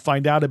people who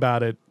find out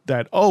about it,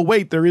 that, oh,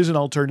 wait, there is an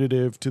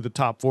alternative to the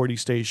top 40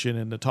 station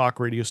and the talk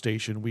radio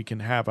station. We can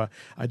have a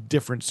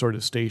different sort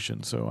of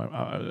station. So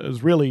I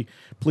was really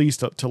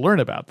pleased to learn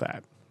about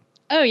that.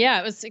 Oh, yeah,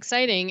 it was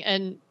exciting.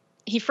 And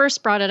he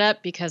first brought it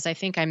up because I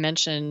think I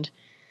mentioned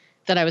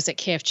that I was at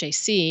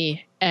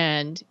KFJC,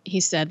 and he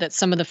said that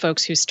some of the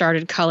folks who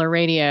started color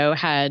radio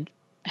had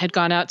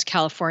gone out to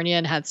California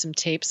and had some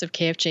tapes of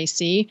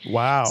KFJC.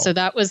 Wow. So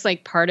that was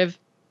like part of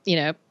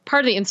the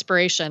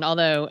inspiration,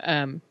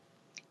 although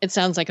it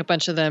sounds like a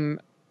bunch of them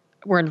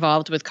were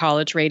involved with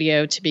college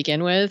radio to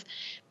begin with,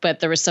 but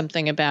there was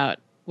something about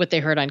what they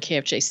heard on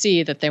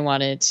KFJC that they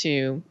wanted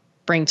to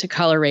bring to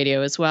color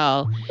radio as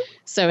well.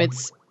 So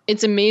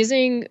it's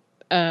amazing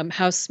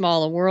how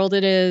small a world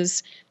it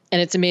is.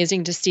 And it's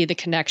amazing to see the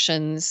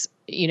connections,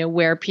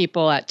 where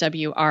people at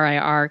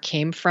WRIR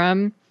came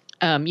from.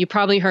 You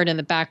probably heard in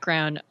the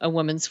background a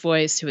woman's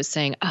voice who was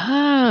saying,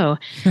 "Oh,"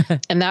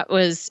 and that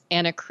was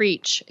Anna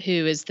Creech, who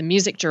is the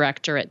music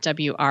director at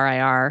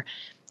WRIR.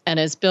 And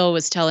as Bill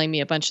was telling me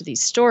a bunch of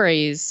these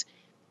stories,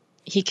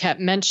 he kept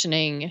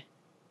mentioning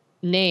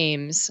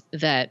names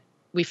that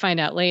we find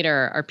out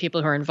later are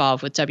people who are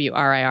involved with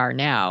WRIR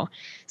now.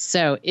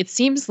 So it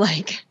seems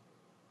like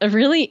a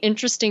really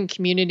interesting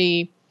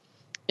community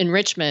in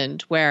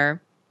Richmond where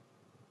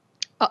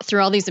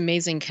through all these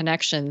amazing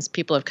connections,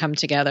 people have come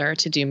together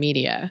to do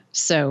media.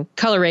 So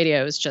color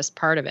radio is just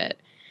part of it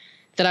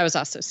that I was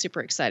also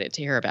super excited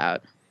to hear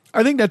about.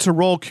 I think that's a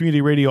role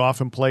community radio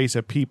often plays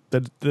that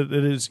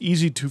is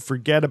easy to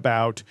forget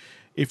about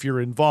if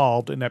you're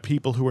involved, and that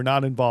people who are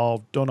not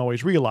involved don't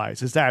always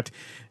realize, is that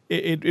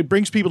it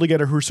brings people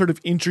together who are sort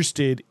of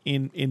interested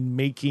in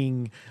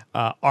making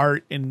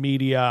art and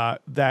media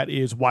that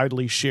is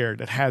widely shared,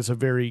 that has a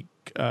very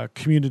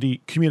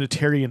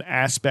communitarian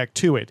aspect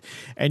to it.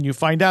 And you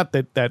find out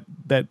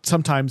that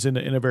sometimes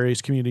in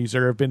various communities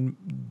there have been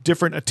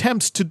different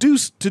attempts to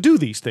do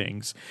these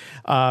things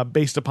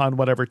based upon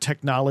whatever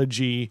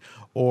technology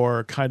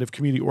or kind of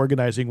community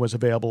organizing was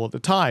available at the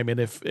time. And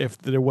if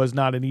there was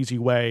not an easy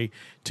way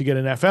to get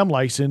an FM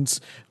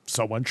license,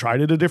 someone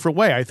tried it a different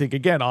way. I think,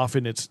 again,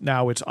 often it's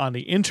on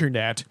the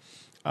internet,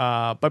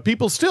 but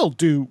people still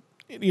do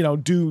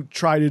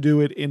try to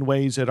do it in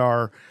ways that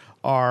are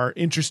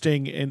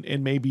interesting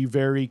and maybe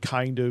very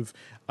kind of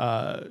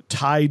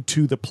tied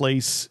to the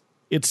place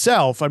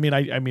itself. I mean,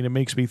 it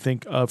makes me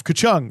think of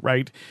Ka-Chung,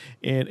 right,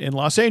 in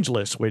Los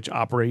Angeles, which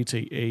operates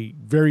a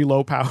very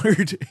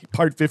low-powered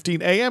Part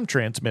 15 AM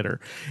transmitter,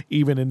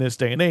 even in this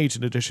day and age,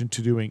 in addition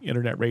to doing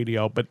internet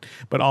radio, but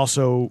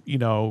also,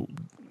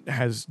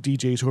 has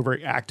DJs who are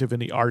very active in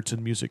the arts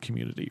and music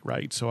community,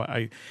 right? So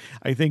I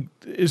think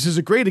this is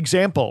a great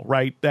example,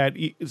 right, that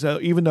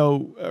even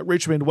though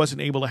Richmond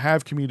wasn't able to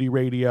have community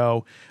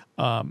radio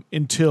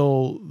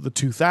until the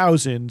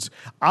 2000s,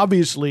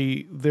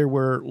 obviously there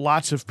were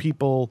lots of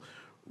people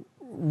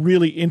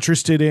really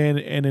interested in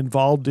and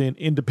involved in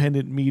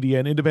independent media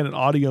and independent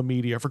audio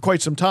media for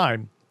quite some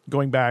time,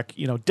 going back,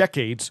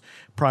 decades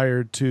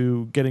prior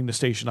to getting the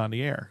station on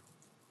the air.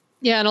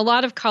 Yeah, and a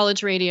lot of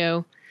college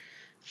radio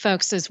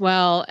folks as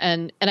well.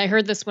 And I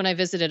heard this when I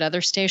visited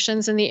other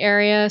stations in the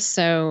area.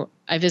 So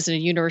I visited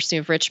University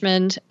of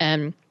Richmond,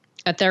 and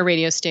at their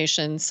radio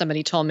station,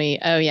 somebody told me,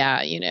 oh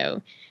yeah,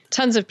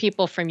 tons of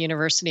people from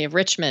University of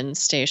Richmond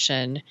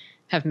station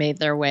have made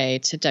their way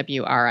to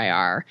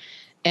WRIR.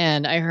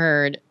 And I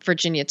heard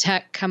Virginia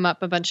Tech come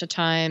up a bunch of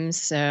times.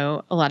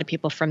 So a lot of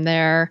people from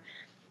there.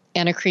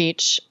 Anna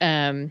Creech,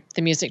 the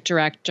music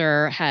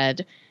director,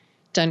 had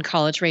done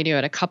college radio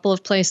at a couple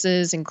of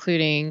places,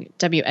 including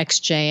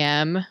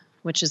WXJM,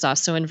 which is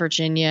also in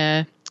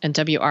Virginia, and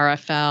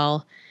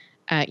WRFL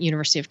at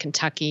University of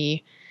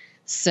Kentucky.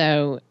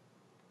 So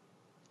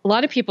a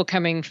lot of people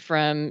coming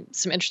from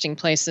some interesting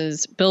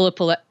places. Bill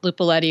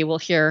Lupoletti will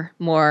hear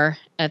more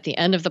at the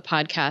end of the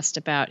podcast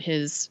about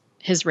his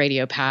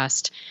radio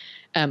past.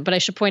 But I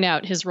should point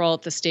out his role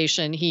at the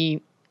station. He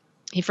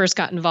first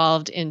got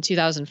involved in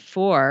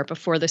 2004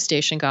 before the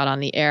station got on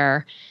the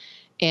air.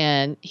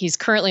 And he's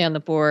currently on the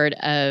board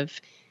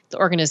of the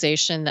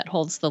organization that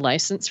holds the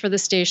license for the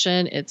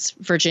station. It's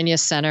Virginia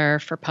Center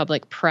for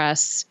Public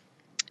Press,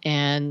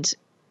 and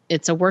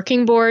it's a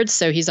working board.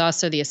 So he's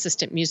also the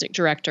assistant music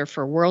director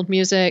for World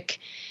Music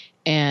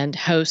and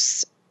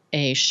hosts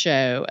a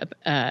show,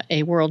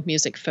 a world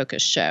music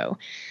focused show.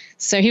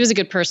 So he was a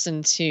good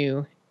person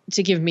to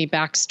give me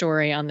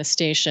backstory on the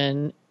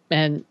station.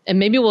 And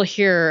maybe we'll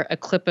hear a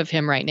clip of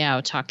him right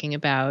now talking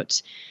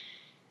about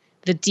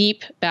the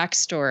deep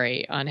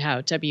backstory on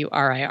how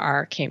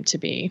WRIR came to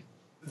be.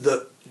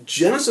 The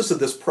genesis of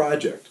this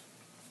project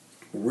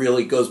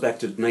really goes back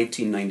to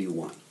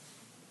 1991.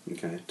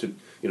 Okay,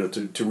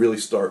 to really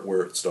start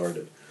where it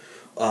started.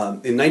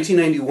 In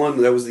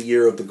 1991, that was the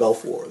year of the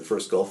Gulf War, the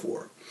first Gulf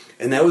War,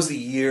 and that was the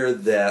year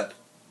that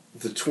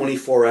the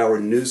 24-hour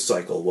news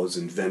cycle was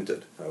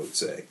invented. I would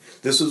say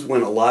this was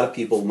when a lot of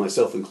people,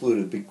 myself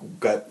included,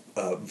 got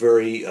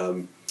very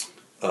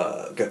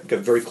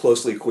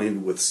closely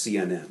acquainted with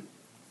CNN.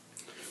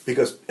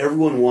 Because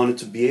everyone wanted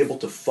to be able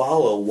to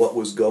follow what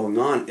was going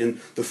on in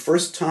the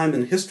first time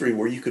in history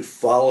where you could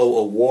follow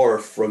a war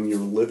from your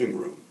living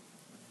room,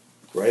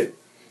 right?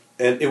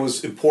 And it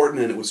was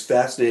important and it was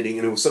fascinating,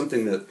 and it was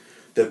something that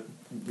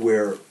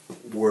where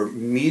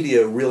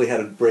media really had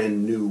a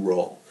brand new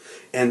role.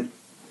 And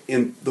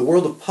in the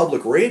world of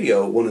public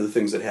radio, one of the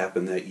things that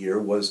happened that year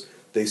was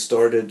they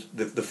started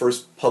the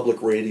first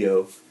public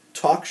radio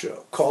talk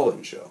show,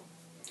 call-in show.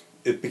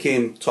 It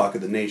became Talk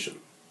of the Nation.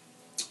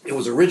 It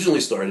was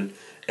originally started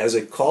as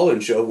a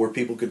call-in show where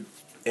people could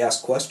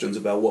ask questions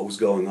about what was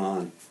going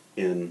on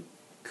in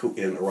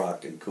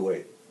Iraq and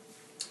Kuwait.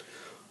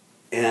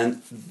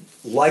 And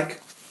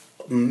like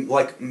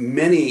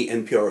many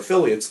NPR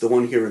affiliates, the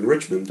one here in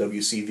Richmond,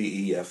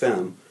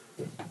 WCVE-FM,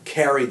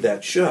 carried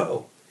that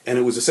show, and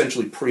it was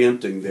essentially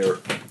preempting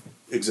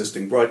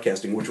existing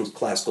broadcasting, which was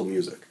classical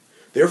music.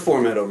 Their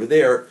format over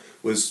there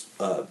was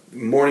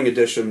morning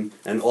edition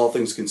and All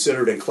Things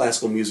Considered and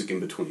classical music in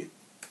between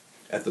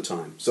at the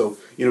time. So,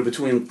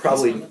 between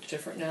probably... It's so much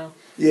different now.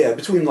 Yeah,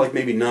 between like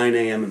maybe 9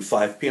 a.m. and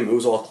 5 p.m. it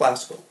was all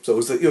classical. So it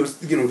was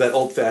that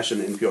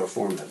old-fashioned NPR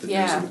format, the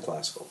news and the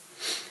classical.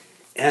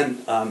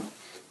 And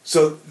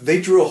so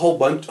they drew a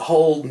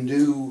whole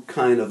new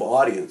kind of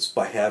audience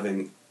by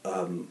having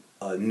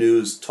a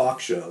news talk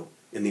show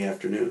in the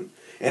afternoon.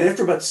 And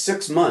after about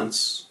 6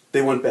 months,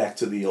 they went back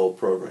to the old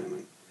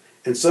programming.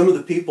 And some of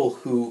the people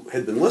who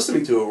had been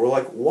listening to it were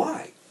like,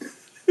 why?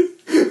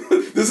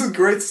 This is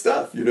great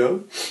stuff,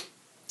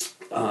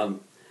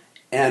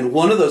 And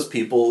one of those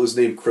people is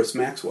named Chris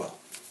Maxwell.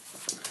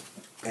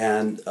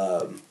 And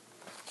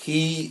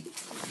he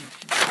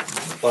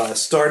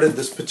started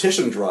this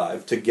petition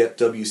drive to get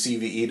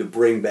WCVE to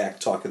bring back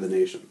Talk of the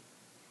Nation.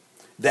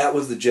 That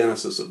was the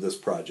genesis of this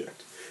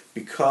project.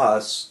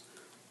 Because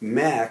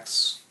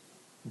Max,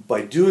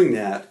 by doing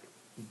that,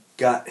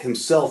 got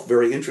himself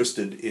very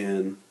interested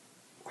in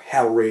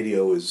how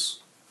radio is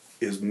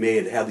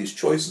made, how these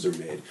choices are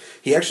made.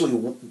 He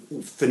actually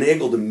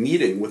finagled a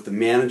meeting with the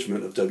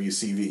management of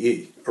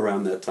WCVE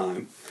around that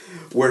time,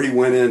 where he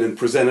went in and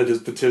presented his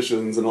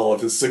petitions and all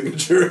of his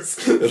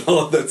signatures and all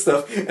of that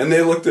stuff, and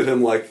they looked at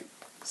him like,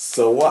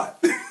 so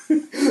what?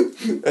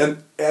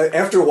 And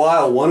after a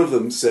while, one of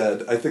them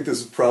said, I think this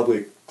is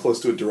probably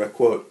close to a direct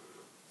quote,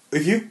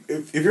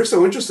 if you're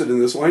so interested in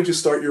this, why don't you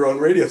start your own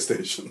radio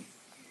station?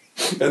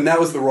 And that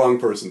was the wrong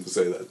person to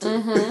say that to.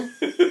 Mm-hmm.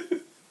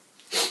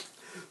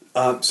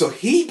 So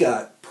he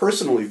got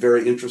personally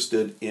very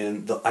interested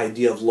in the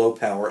idea of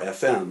low-power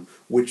FM,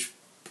 which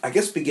I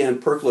guess began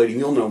percolating.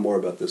 You'll know more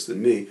about this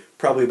than me.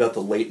 Probably about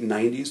the late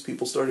 90s,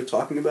 people started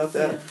talking about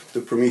that. Yeah. The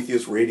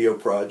Prometheus Radio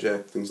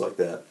Project, things like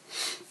that.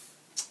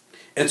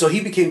 And so he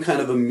became kind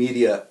of a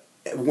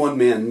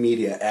one-man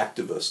media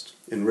activist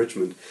in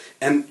Richmond.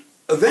 And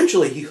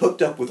eventually he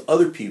hooked up with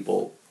other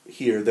people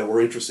here that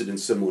were interested in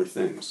similar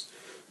things.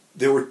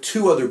 There were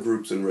 2 other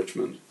groups in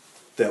Richmond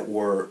that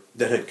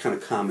had kind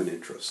of common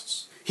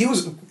interests.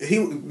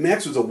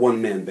 Max was a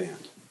one-man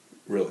band,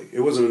 really.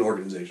 It wasn't an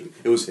organization.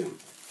 It was him.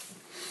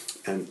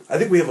 And I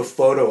think we have a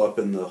photo up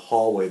in the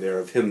hallway there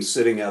of him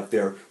sitting out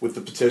there with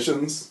the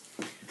petitions,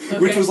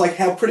 which was like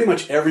how pretty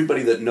much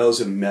everybody that knows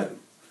him met him.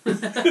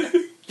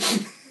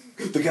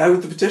 The guy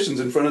with the petitions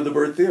in front of the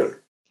Bird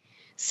Theater.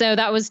 So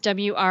that was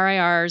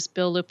WRIR's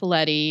Bill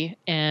Lupoletti,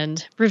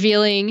 and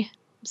revealing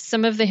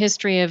some of the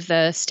history of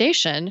the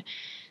station,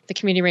 the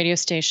community radio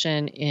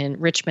station in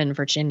Richmond,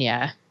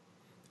 Virginia.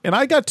 And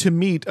I got to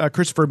meet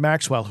Christopher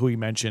Maxwell, who he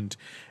mentioned,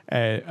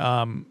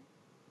 17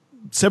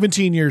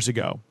 years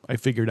ago. I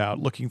figured out,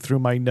 looking through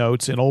my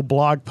notes and old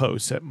blog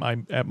posts at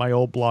my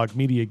old blog,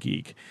 Media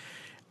Geek.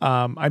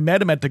 I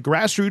met him at the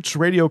Grassroots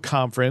Radio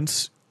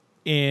Conference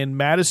in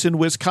Madison,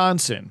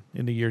 Wisconsin,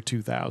 in the year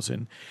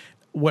 2000.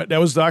 That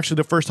was actually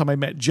the first time I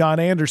met John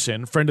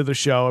Anderson, friend of the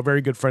show, a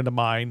very good friend of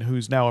mine,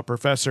 who's now a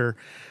professor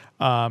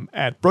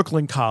at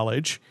Brooklyn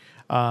College.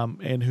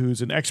 And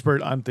who's an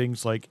expert on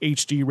things like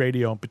HD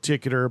radio in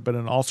particular, but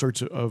in all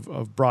sorts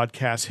of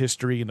broadcast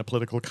history and the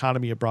political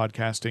economy of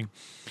broadcasting.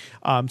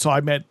 So I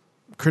met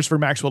Christopher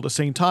Maxwell at the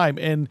same time.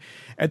 And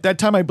at that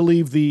time, I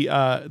believe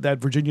that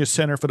Virginia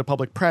Center for the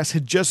Public Press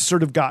had just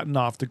sort of gotten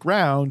off the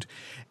ground,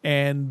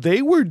 and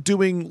they were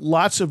doing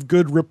lots of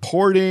good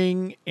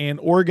reporting and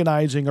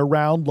organizing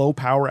around low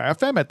power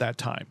FM at that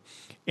time.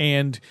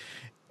 And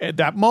at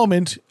that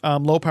moment,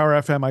 low power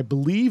FM, I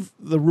believe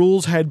the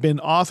rules had been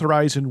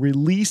authorized and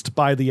released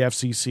by the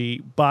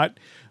FCC, but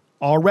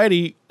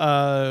already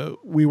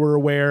we were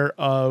aware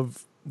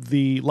of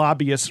the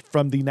lobbyists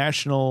from the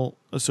National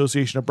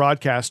Association of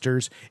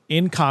Broadcasters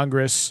in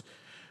Congress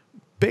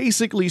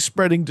basically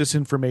spreading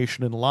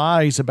disinformation and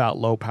lies about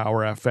low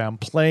power FM,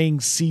 playing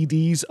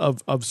CDs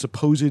of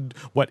supposed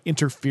what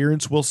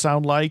interference will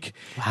sound like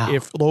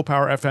if low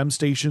power FM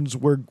stations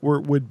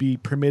would be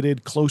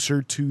permitted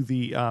closer to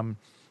the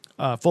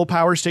full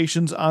power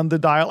stations on the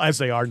dial, as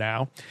they are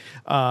now,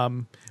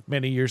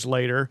 many years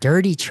later.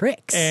 Dirty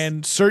tricks.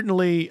 And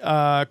certainly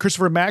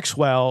Christopher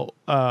Maxwell,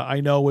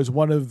 I know, was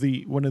one of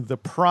the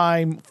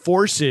prime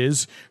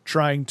forces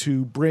trying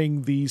to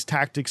bring these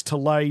tactics to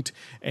light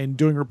and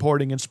doing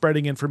reporting and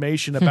spreading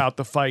information about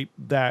the fight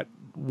that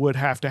would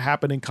have to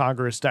happen in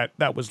Congress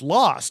that was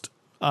lost.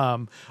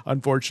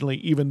 Unfortunately,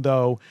 even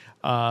though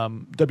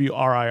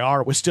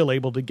WRIR was still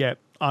able to get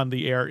on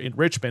the air in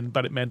Richmond,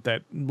 but it meant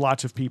that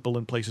lots of people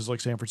in places like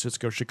San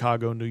Francisco,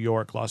 Chicago, New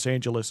York, Los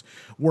Angeles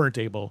weren't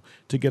able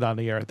to get on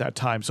the air at that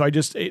time. So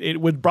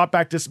it would brought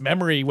back this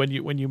memory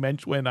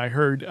when I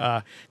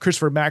heard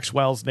Christopher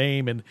Maxwell's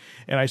name, and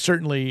I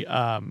certainly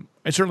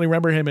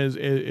remember him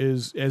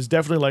as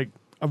definitely like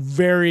a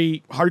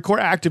very hardcore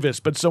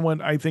activist, but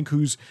someone I think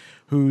whose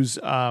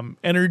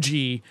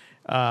energy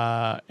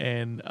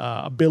and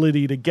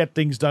ability to get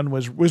things done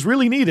was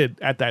really needed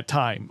at that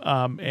time.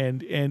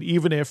 And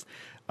even if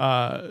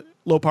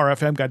low power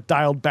FM got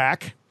dialed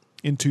back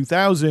in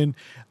 2000,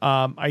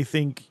 I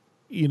think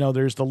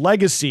there's the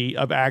legacy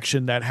of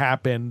action that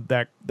happened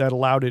that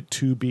allowed it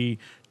to be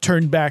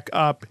turned back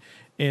up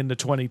in the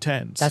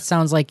 2010s. That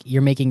sounds like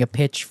you're making a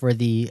pitch for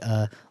the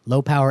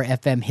Low Power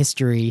FM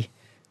History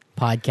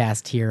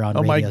podcast here on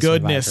Oh, my Radio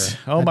goodness.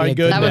 Survivor. Oh, my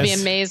goodness. That would be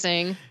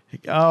amazing.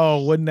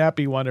 Oh, wouldn't that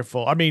be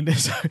wonderful? I mean,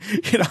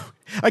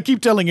 I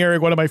keep telling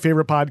Eric one of my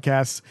favorite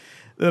podcasts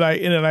that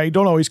I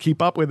don't always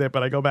keep up with it,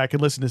 but I go back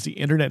and listen to the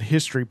Internet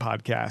History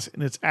podcast,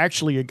 and it's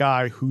actually a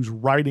guy who's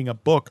writing a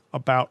book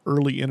about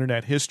early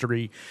internet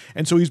history,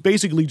 and so he's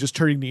basically just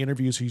turning the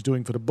interviews he's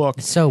doing for the book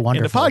It's so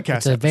wonderful. into podcast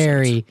It's a episodes.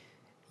 very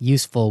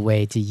useful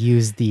way to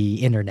use the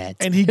internet.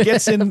 And he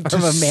gets into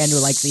From a man who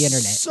likes the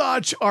internet.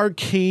 such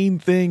arcane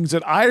things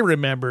that I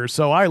remember,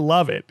 so I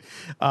love it.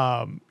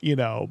 Right,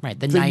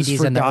 the things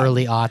 90s and the forgotten.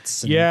 early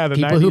aughts. And Yeah, the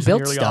people 90s who and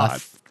built early stuff.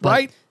 aughts. but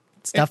Right.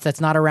 Stuff that's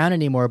not around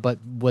anymore, but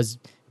was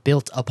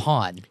built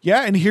upon.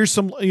 Yeah, and here's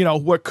some,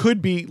 what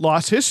could be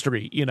lost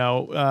history,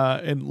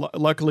 and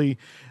luckily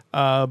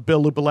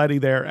Bill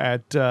Lupoletti there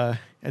at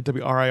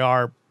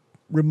WRIR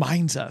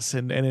reminds us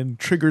and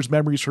triggers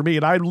memories for me.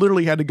 And I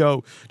literally had to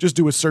go just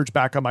do a search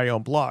back on my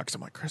own blogs.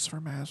 I'm like,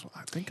 Christopher Maswell,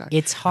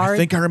 It's hard. I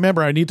think I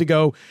remember. I need to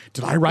go,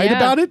 did I write Yeah.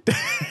 about it?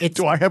 It's-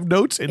 Do I have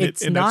notes? And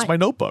it's my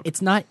notebook.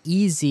 It's not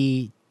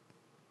easy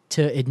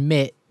to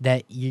admit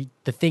that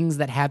the things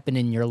that happen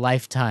in your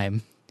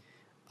lifetime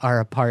are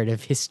a part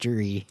of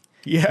history.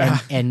 Yeah.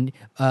 and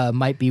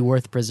might be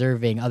worth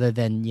preserving, other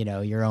than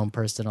your own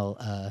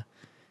personal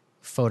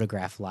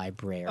photograph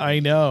library. I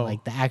know.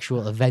 like the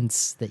actual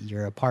events that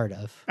you're a part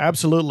of.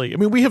 Absolutely. I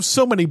mean, we have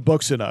so many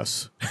books in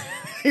us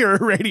here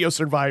at Radio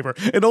Survivor,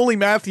 and only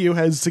Matthew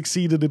has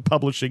succeeded in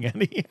publishing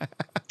any.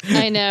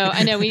 I know.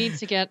 We need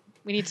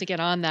to get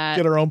on that.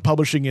 Get our own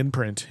publishing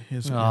imprint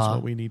is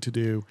what we need to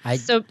do.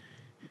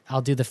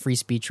 I'll do the Free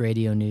Speech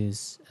Radio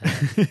News.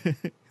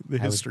 The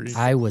history.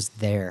 I was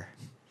there.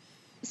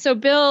 So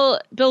Bill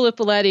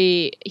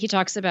Lupoletti, he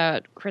talks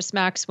about Chris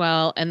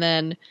Maxwell and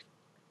then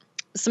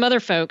some other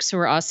folks who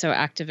were also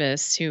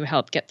activists who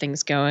helped get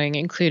things going,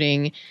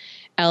 including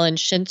Ellen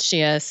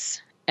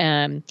Shinchius,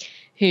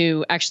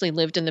 who actually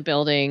lived in the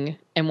building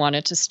and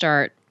wanted to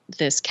start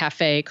this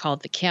cafe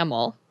called The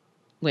Camel,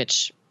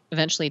 which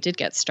eventually did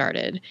get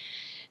started.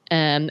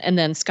 And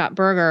then Scott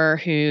Berger,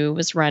 who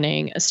was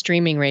running a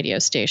streaming radio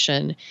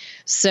station.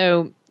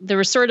 So there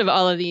were sort of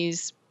all of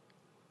these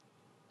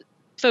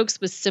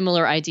folks with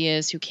similar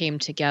ideas who came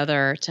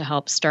together to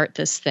help start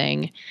this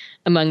thing,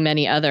 among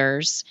many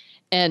others.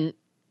 And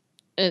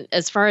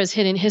as far as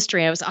hidden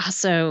history, I was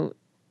also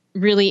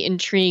really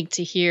intrigued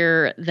to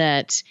hear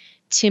that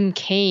Tim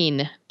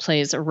Kaine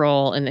plays a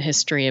role in the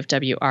history of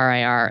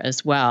WRIR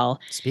as well.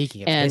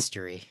 Speaking of And-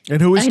 history,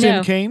 And who is I Tim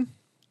know. Kaine?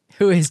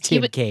 who is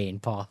Tim wa- Kaine,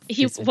 Paul?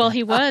 He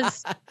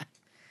was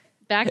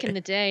back in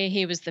the day.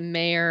 He was the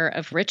mayor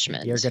of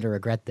Richmond, You're going to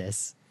regret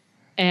this.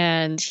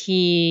 and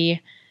he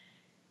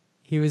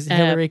was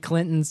Hillary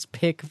Clinton's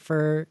pick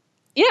for.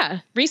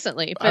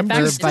 recently. But I'm back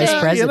in just the vice day,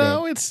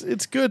 president.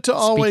 it's good to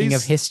always.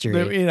 of history.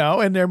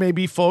 and there may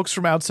be folks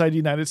from outside the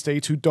United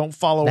States who don't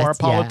follow our That's-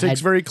 yeah, politics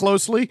I'd- very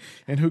closely,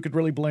 and who could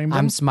really blame them?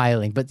 I'm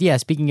smiling, but yeah.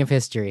 Speaking of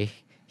history,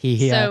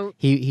 he So-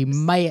 he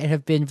might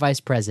have been vice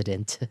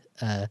president.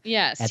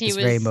 yes, at he this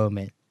was very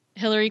moment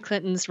Hillary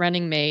Clinton's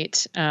running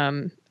mate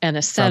and a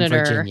from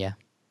senator. Virginia.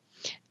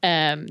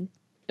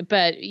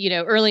 But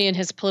early in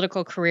his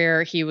political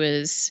career, he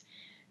was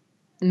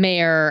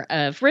mayor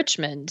of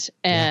Richmond,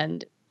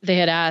 and they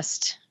had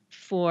asked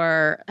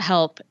for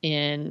help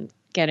in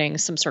getting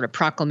some sort of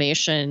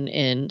proclamation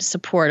in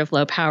support of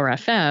Low Power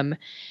FM,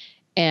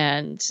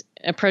 and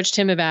approached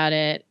him about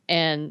it,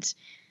 and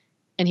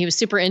he was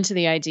super into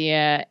the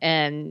idea,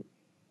 and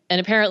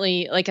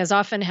apparently, like as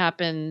often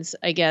happens,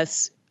 I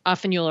guess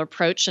often you'll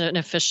approach an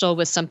official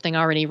with something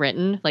already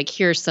written, like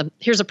here's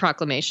a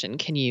proclamation,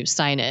 can you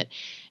sign it?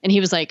 And he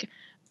was like,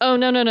 oh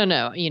no,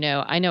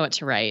 I know what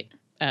to write.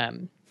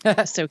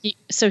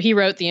 So he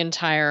wrote the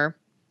entire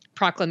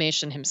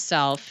proclamation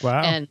himself.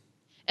 Wow.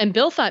 And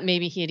Bill thought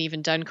maybe he had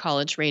even done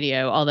college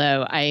radio,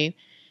 although I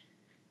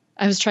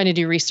was trying to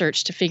do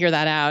research to figure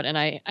that out, and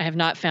I have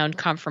not found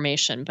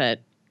confirmation. But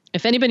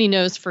if anybody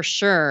knows for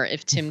sure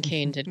if Tim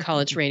Kaine did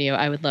college radio,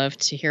 I would love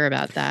to hear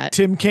about that.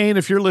 Tim Kaine,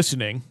 if you're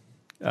listening,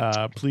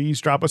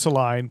 please drop us a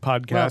line,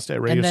 podcast at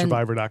and then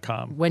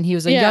radiosurvivor.com. When he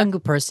was a Yeah. young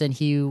person,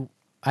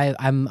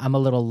 I'm a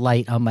little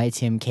light on my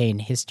Tim Kaine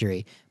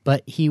history,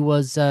 but he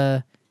was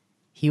in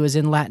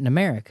Latin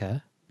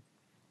America.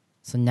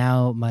 So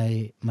now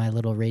my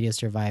little Radio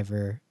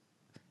Survivor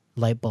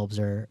light bulbs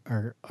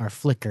are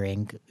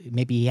flickering.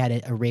 Maybe he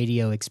had a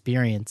radio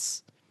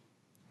experience.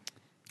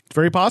 It's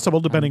very possible,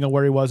 depending on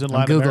where he was in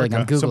Latin Googling, America.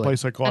 I'm Googling.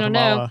 Someplace like I don't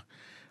Guatemala. know.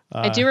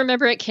 I do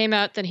remember it came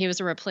out that he was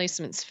a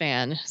Replacements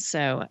fan,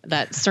 so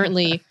that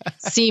certainly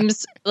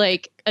seems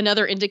like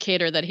another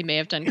indicator that he may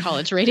have done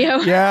college radio.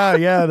 Yeah.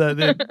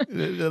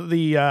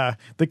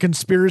 The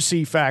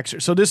conspiracy facts.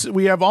 So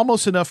we have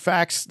almost enough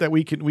facts that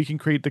we can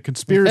create the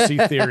conspiracy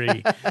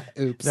theory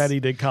Oops. that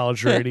he did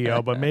college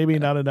radio, but maybe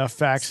not enough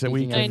facts that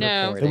we Speaking can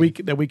I know.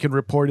 reporting. that we can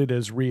report it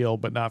as real,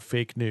 but not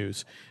fake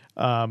news.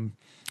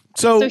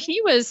 So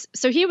he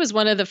was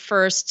one of the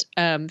first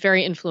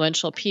very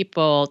influential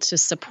people to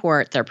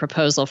support their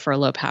proposal for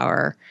low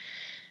power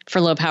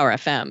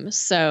FM.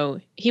 So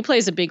he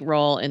plays a big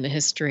role in the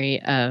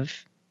history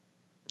of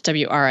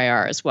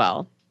WRIR as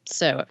well.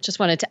 So just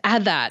wanted to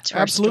add that to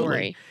our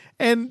story.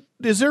 And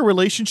is there a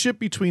relationship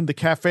between the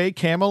Cafe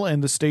Camel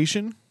and the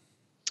station?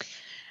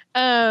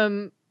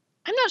 I'm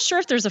not sure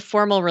if there's a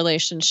formal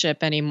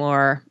relationship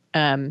anymore.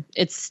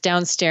 It's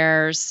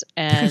downstairs,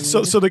 and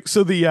so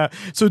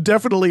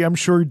definitely, I'm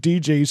sure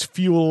DJs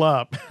fuel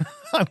up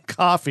on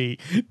coffee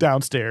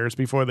downstairs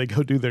before they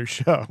go do their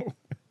show.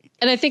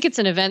 And I think it's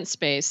an event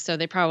space, so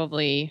they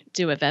probably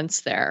do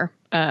events there.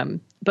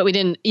 But we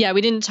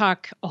didn't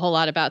talk a whole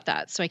lot about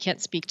that, so I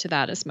can't speak to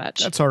that as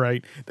much. That's all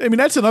right. I mean,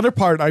 that's another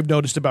part I've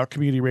noticed about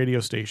community radio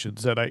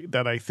stations that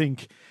I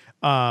think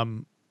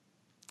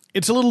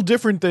it's a little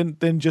different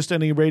than just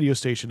any radio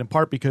station, in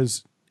part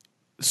because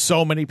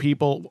so many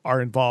people are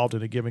involved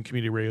in a given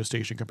community radio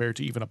station compared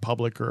to even a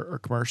public or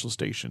commercial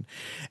station.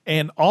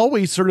 And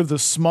always sort of the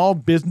small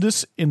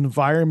business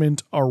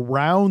environment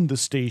around the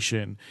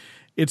station,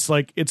 it's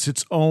like it's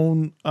its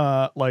own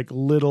like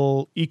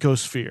little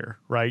ecosphere,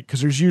 right?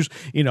 Because there's usually,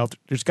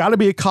 there's got to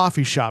be a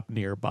coffee shop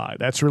nearby.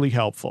 That's really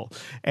helpful,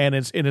 and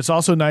it's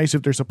also nice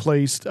if there's a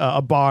place,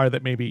 a bar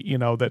that maybe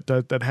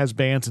that has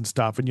bands and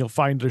stuff, and you'll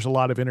find there's a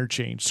lot of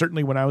interchange.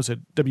 Certainly, when I was at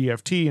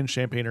WFT in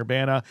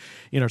Champaign-Urbana,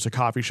 there's a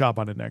coffee shop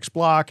on the next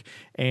block,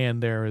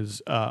 and there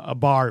is a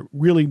bar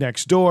really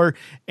next door,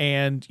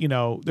 and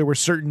there were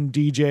certain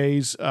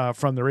DJs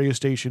from the radio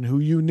station who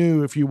you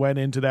knew if you went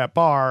into that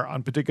bar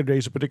on particular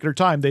days, a particular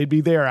time, they'd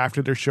be there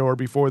after their show or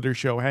before their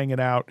show hanging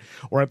out,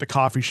 or at the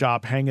coffee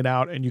shop hanging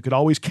out, and you could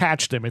always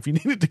catch them if you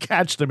needed to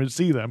catch them and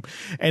see them.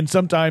 And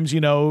sometimes,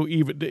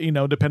 even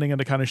depending on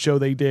the kind of show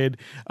they did,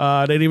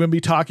 they'd even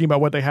be talking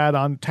about what they had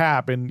on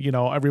tap, and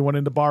everyone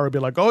in the bar would be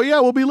like, "Oh yeah,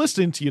 we'll be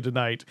listening to you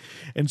tonight."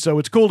 And so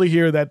it's cool to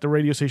hear that the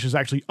radio station is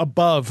actually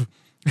above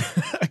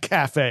a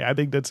cafe. I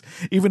think that's,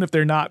 even if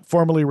they're not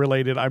formally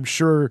related, I'm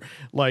sure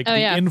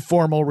the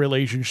informal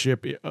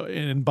relationship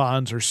and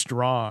bonds are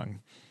strong.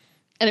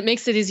 And it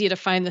makes it easy to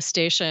find the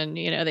station.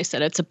 They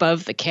said it's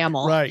above the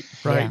Camel. Right.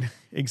 Yeah.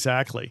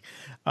 Exactly.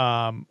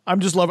 I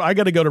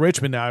got to go to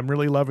Richmond now. I'm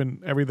really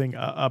loving everything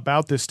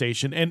about this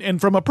station.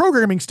 And from a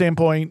programming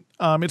standpoint,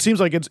 it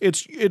seems like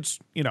it's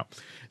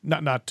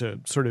not to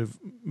sort of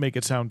make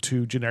it sound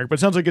too generic, but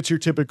it sounds like it's your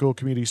typical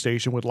community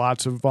station with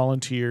lots of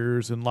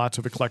volunteers and lots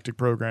of eclectic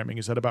programming.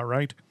 Is that about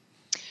right?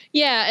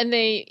 Yeah, and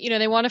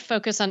they want to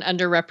focus on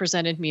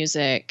underrepresented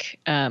music,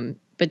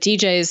 but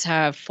DJs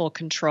have full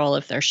control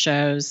of their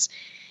shows.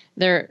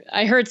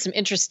 I heard some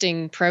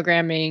interesting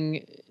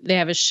programming. They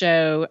have a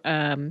show,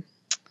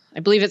 I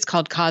believe it's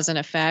called Cause and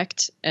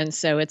Effect, and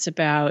so it's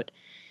about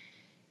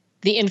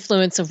the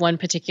influence of one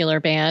particular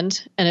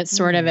band, and it's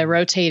sort of a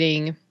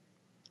rotating.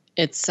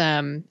 It's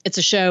a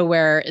show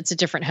where it's a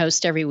different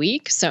host every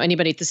week, so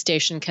anybody at the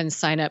station can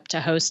sign up to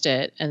host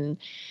it, and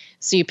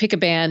so you pick a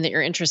band that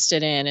you're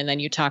interested in, and then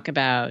you talk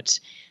about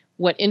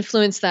what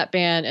influenced that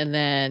band, and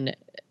then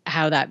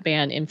how that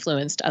band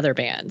influenced other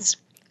bands.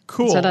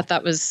 Cool. So I thought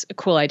that was a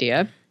cool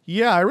idea.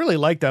 Yeah, I really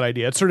like that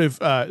idea. It's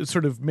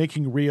sort of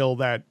making real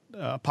that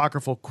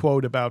apocryphal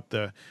quote about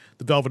the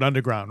Velvet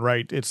Underground,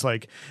 right? It's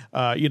like,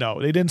 they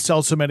didn't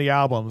sell so many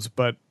albums,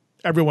 but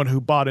everyone who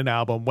bought an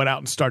album went out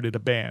and started a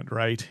band,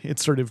 right?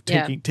 It's sort of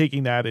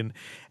taking that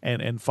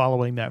and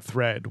following that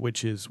thread,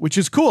 which is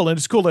cool. And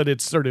it's cool that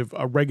it's sort of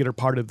a regular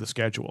part of the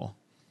schedule.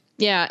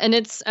 Yeah, and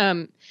it's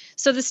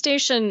so the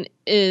station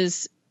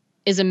is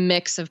a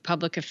mix of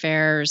public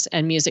affairs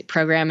and music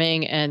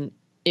programming, and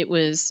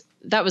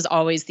that was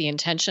always the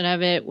intention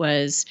of it.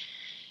 Was,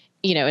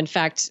 in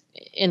fact,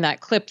 in that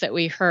clip that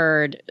we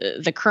heard,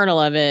 the kernel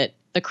of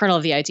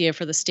the idea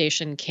for the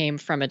station came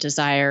from a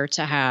desire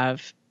to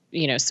have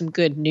some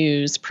good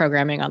news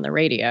programming on the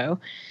radio.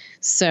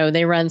 So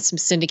they run some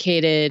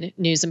syndicated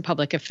news and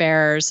public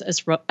affairs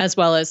as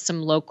well as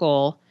some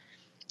local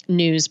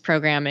news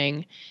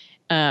programming.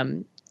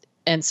 And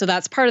so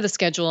that's part of the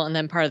schedule. And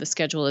then part of the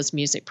schedule is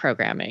music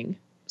programming.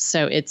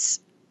 So it's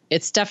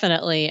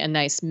definitely a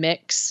nice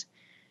mix.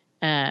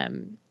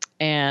 And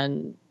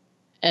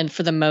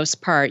for the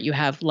most part, you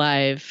have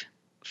live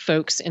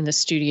folks in the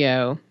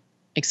studio,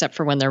 except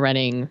for when they're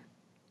running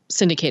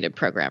syndicated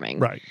programming.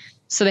 Right.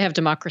 So they have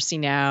Democracy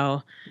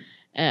Now!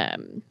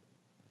 And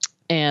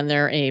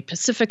they're a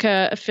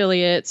Pacifica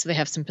affiliate, so they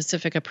have some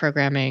Pacifica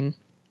programming.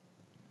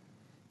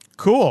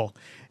 Cool.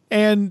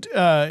 And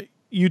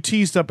you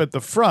teased up at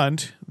the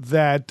front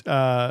that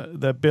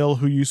that Bill,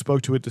 who you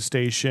spoke to at the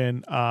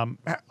station,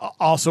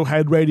 also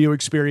had radio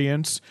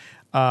experience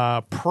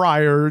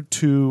prior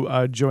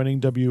to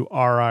joining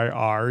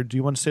WRIR. Do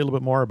you want to say a little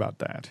bit more about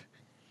that?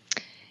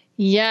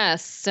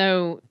 Yes.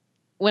 So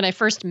when I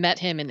first met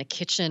him in the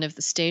kitchen of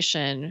the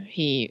station,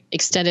 he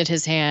extended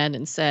his hand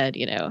and said,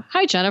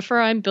 "Hi, Jennifer,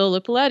 I'm Bill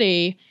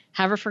Lippoletti,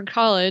 Haverford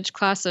College,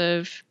 class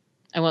of,"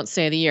 I won't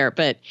say the year,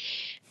 but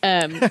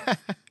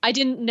I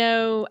didn't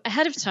know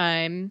ahead of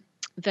time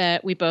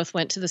that we both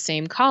went to the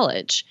same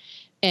college.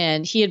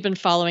 And he had been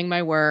following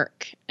my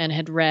work and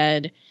had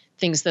read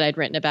things that I'd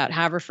written about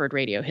Haverford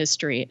radio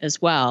history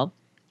as well.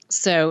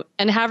 So,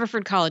 and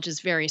Haverford College is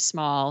very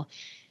small.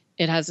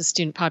 It has a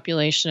student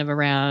population of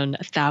around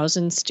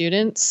 1,000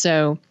 students.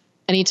 So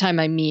anytime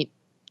I see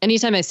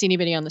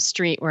anybody on the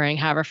street wearing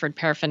Haverford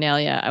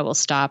paraphernalia, I will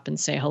stop and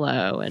say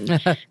hello. And,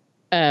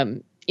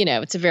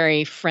 it's a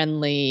very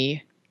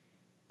friendly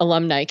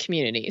alumni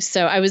community.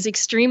 So I was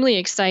extremely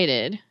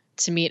excited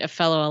to meet a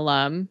fellow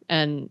alum.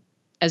 And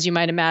as you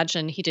might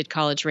imagine, he did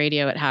college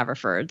radio at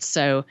Haverford.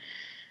 So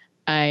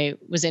I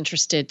was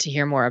interested to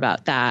hear more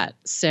about that.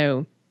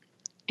 So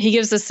he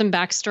gives us some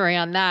backstory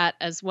on that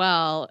as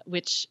well,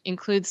 which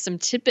includes some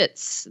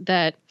tidbits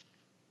that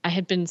I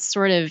had been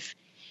sort of,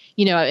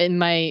 in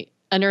my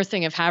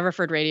unearthing of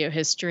Haverford radio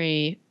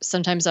history,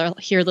 sometimes I'll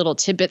hear little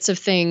tidbits of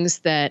things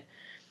that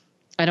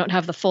I don't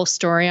have the full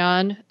story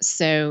on.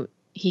 So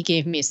he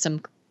gave me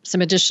some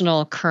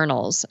additional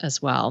kernels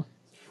as well.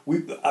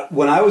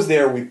 When I was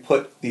there, we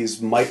put these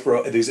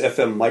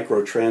FM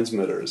micro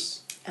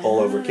transmitters all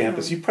over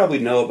campus. You probably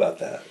know about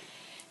that.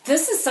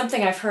 This is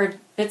something I've heard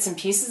bits and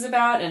pieces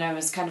about, and I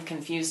was kind of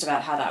confused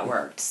about how that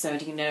worked. So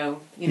do you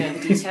know the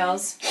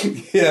details?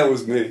 Yeah, it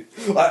was me.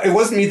 It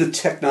wasn't me, the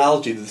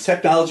technology. The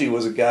technology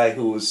was a guy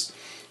who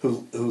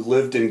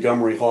lived in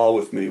Gummery Hall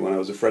with me when I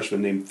was a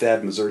freshman named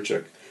Thad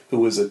Mazurchik, who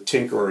was a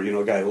tinkerer,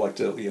 a guy who liked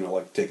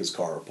to, take his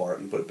car apart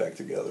and put it back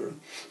together and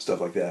stuff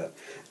like that.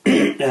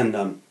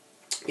 And,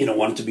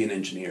 wanted to be an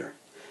engineer.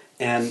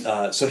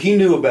 And so he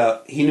knew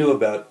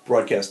about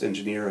broadcast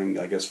engineering,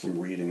 I guess, from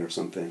reading or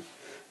something.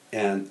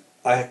 And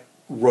I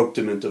roped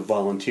him into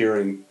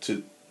volunteering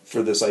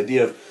for this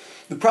idea of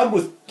the problem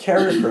with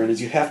carrier current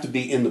is you have to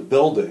be in the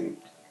building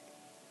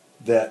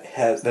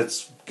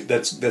that's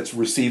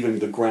receiving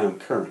the ground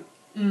current.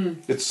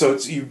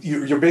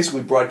 You're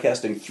basically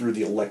broadcasting through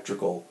the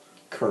electrical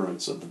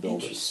currents of the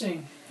building.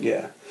 Interesting.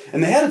 Yeah,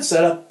 and they had it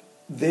set up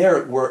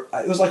there where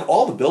it was like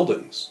all the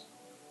buildings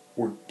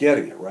were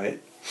getting it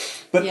right.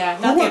 But yeah,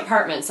 not the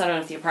apartments. I don't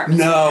know if the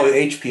apartments. No,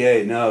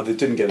 HPA. No, they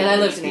didn't get it. And I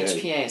lived in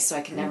HPA, so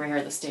I could never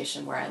hear the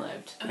station where I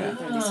lived. Yeah.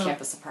 There were these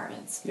campus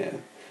apartments. Yeah,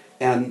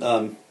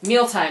 and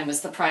mealtime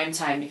was the prime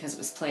time because it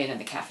was played in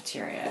the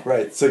cafeteria.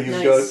 Right. So you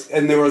go,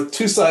 and there were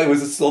two sides.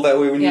 Was it still that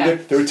way when you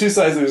did? There were two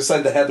sides. There was a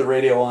side that had the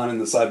radio on,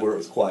 and the side where it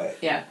was quiet.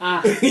 Yeah.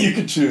 You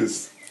could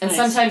choose. And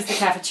sometimes the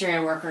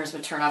cafeteria workers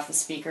would turn off the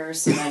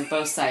speakers, so then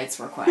both sides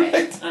were quiet.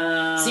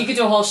 Right. So you could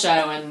do a whole show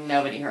and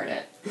nobody heard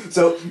it.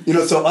 So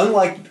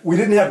unlike we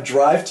didn't have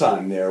drive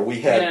time there, we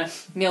had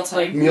mealtime.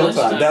 Like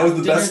mealtime. That was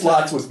the best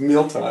slots was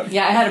mealtime.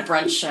 Yeah, I had a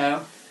brunch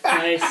show.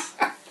 Nice.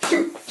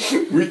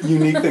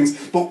 Unique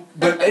things,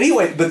 but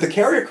anyway, the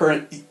carrier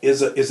current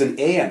is an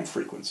AM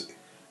frequency.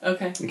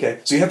 Okay.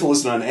 Okay, so you have to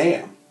listen on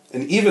AM,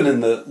 and even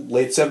in the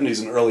late '70s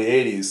and early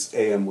 '80s,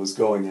 AM was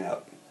going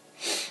out.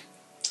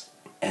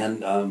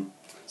 And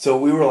so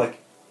we were like,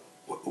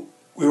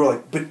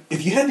 but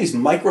if you had these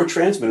micro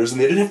transmitters, and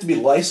they didn't have to be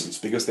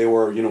licensed because they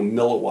were,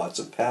 milliwatts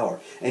of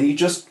power, and you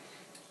just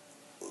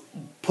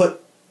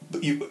put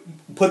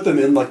them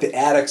in like the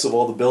attics of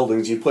all the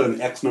buildings, you put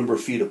them X number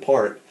of feet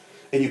apart,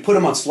 and you put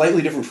them on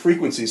slightly different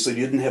frequencies so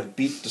you didn't have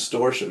beat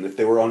distortion. If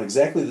they were on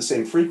exactly the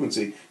same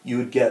frequency, you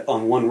would get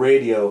on one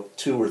radio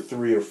 2 or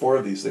 3 or 4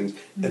 of these things,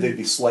 and they'd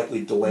be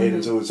slightly delayed,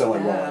 and so it would sound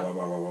like rah, rah,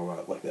 rah, rah, rah,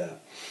 rah, like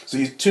that. So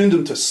you tuned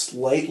them to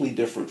slightly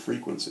different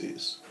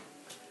frequencies.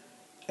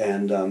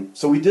 And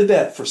so we did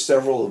that for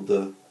several of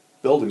the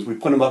buildings. We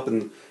put them up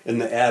in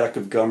the attic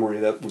of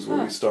Gummery. That was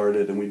where we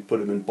started. And we put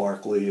them in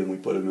Barclay, and we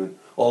put them in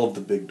all of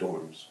the big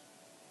dorms.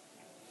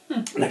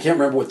 And I can't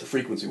remember what the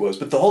frequency was,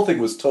 but the whole thing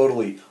was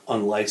totally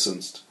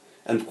unlicensed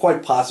and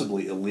quite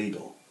possibly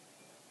illegal.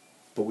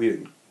 But we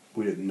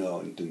didn't know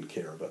and didn't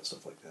care about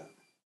stuff like that.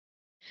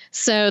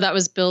 So that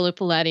was Bill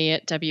Lupoletti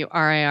at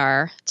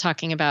WRIR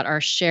talking about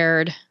our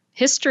shared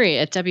history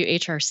at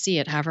WHRC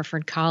at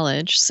Haverford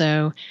College.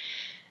 So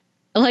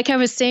like I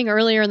was saying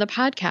earlier in the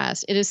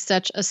podcast, it is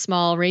such a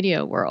small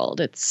radio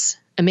world. It's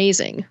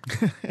amazing.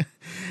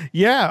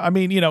 Yeah. I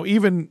mean,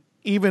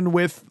 even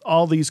with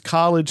all these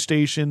college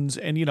stations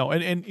and the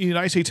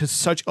United States has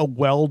such a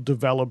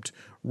well-developed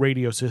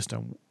radio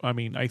system. I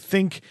mean, I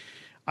think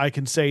I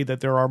can say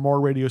that there are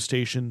more radio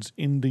stations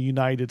in the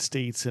United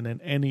States than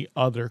in any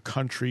other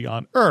country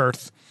on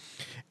earth.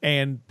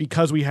 And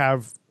because we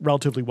have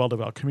relatively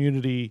well-developed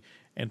community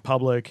and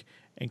public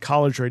and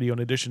college radio in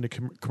addition to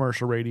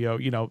commercial radio,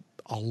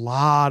 a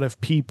lot of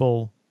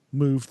people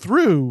move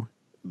through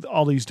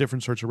all these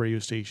different sorts of radio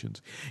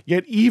stations.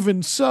 Yet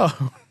even so,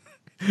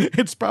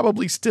 it's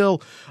probably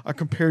still a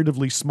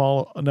comparatively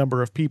small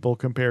number of people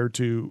compared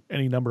to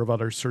any number of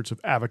other sorts of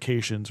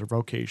avocations or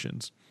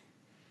vocations.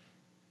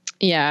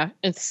 Yeah,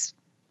 it's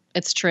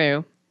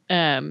true.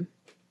 And,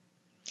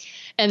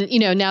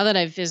 now that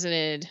I've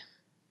visited,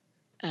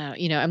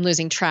 I'm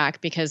losing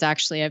track because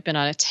actually I've been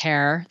on a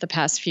tear the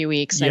past few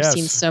weeks. And Yes. I've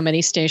seen so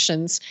many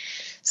stations.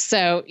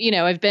 So,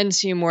 I've been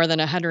to more than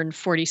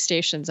 140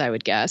 stations, I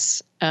would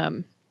guess.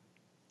 And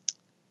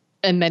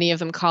many of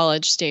them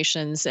college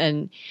stations.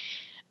 And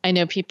I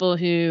know people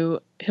who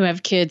who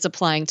have kids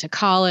applying to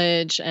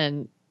college,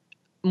 and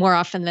more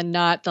often than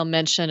not, they'll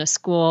mention a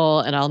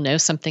school and I'll know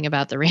something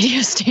about the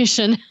radio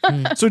station.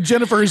 So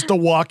Jennifer is the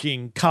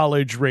walking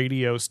college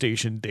radio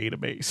station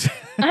database.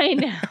 I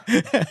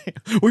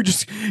know. We're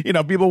just,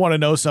 people want to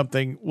know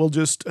something. We'll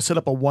just set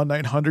up a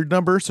 1-900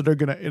 number. So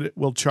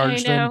we'll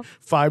charge them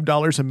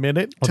 $5 a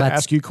minute to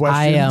ask you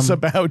questions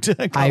about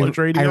college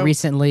radio. I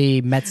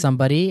recently met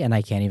somebody, and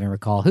I can't even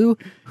recall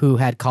who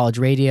had college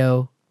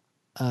radio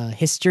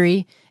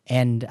history.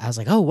 And I was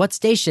like, oh, what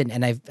station?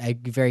 And I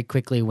very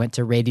quickly went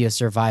to Radio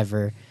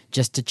Survivor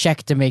just to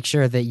check to make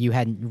sure that you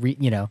hadn't,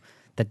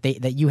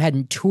 that you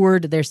hadn't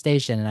toured their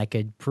station, and I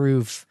could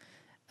prove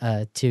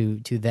to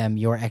them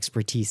your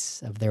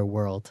expertise of their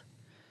world.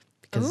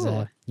 Because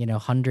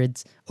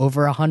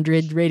over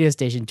 100 radio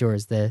station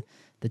tours, the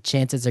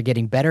chances are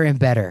getting better and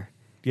better.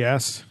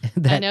 Yes.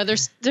 I know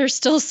there's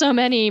still so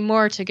many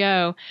more to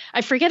go.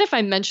 I forget if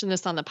I mentioned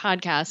this on the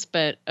podcast,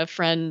 but a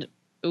friend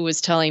was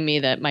telling me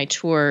that my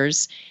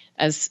tours,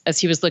 as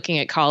he was looking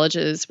at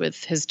colleges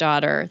with his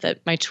daughter, that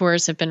my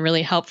tours have been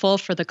really helpful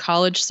for the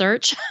college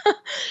search.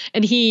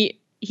 And he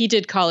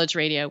did college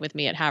radio with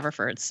me at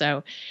Haverford.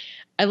 So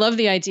I love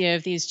the idea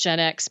of these Gen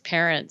X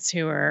parents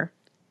who are,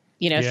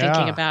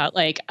 thinking about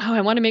like, oh, I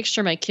want to make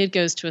sure my kid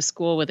goes to a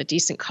school with a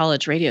decent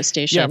college radio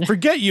station. Yeah,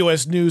 forget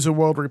U.S. News and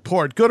World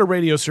Report. Go to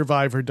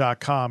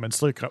radiosurvivor.com and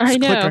click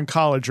on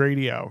college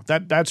radio.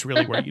 That's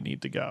really where you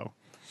need to go.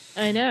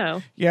 I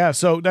know. Yeah,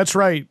 so that's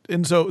right.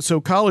 And so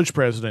college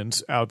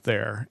presidents out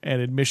there and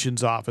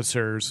admissions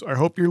officers, I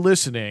hope you're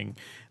listening,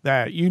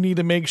 that you need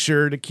to make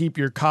sure to keep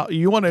you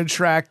want to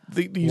attract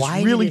these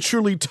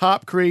truly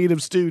top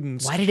creative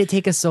students. Why did it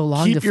take us so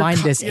long to find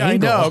this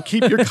angle? I know.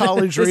 Keep your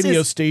college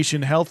radio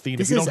station healthy.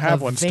 And if you don't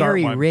have one, start one.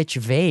 This is a very rich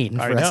vein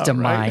for us to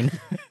mine.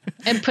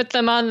 And put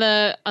them on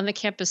the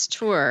campus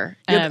tour.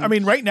 Yeah,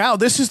 right now,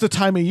 this is the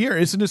time of year.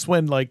 Isn't this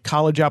when like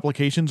college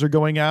applications are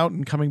going out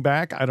and coming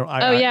back?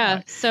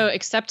 So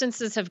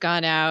acceptances have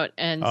gone out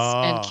and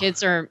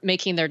kids are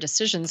making their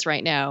decisions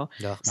right now.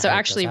 So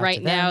actually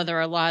right now there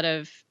are a lot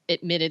of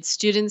admitted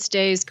students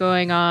days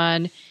going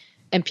on,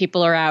 and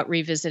people are out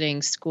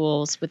revisiting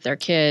schools with their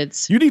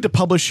kids. You need to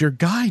publish your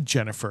guide,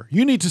 Jennifer.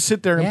 You need to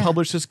sit there and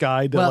publish this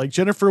guide, like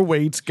Jennifer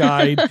Waite's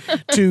guide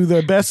to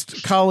the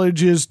best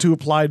colleges to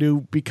apply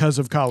to because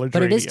of college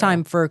radio. But it is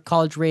time for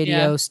college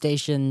radio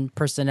station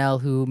personnel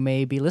who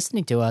may be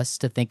listening to us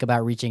to think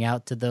about reaching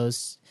out to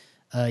those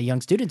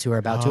young students who are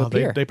about to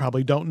appear. They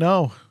probably don't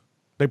know.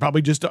 They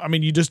probably just,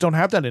 you just don't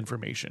have that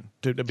information,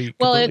 to be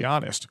completely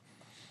honest.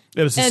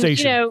 It is a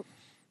station.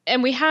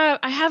 And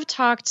I have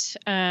talked,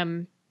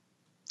 I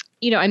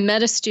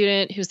met a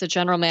student who's the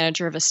general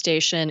manager of a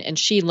station, and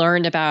she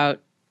learned about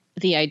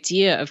the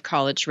idea of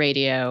college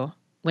radio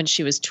when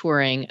she was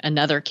touring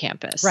another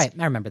campus. Right.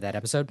 I remember that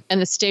episode.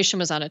 And the station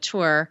was on a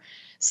tour.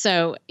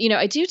 So,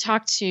 I do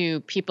talk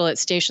to people at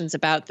stations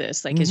about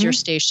this. Like, is your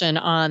station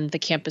on the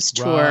campus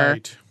tour?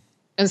 Right.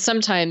 And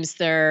sometimes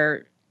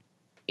they're,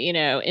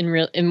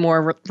 in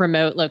more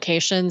remote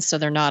locations, so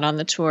they're not on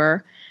the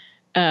tour.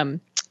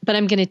 But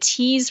I'm going to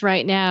tease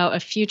right now a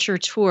future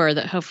tour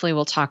that hopefully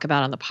we'll talk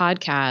about on the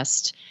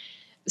podcast.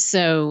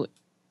 So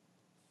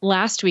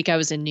last week I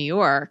was in New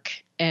York,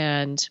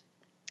 and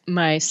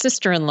my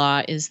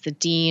sister-in-law is the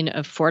dean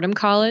of Fordham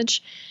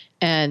College,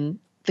 and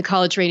the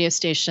college radio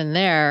station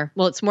there,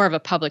 well, it's more of a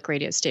public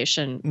radio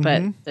station,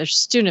 but there's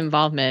student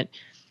involvement,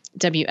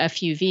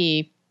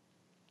 WFUV.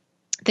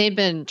 They've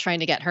been trying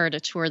to get her to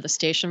tour the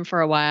station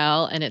for a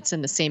while, and it's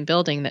in the same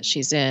building that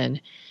she's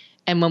in.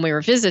 And when we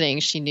were visiting,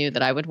 she knew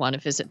that I would want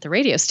to visit the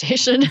radio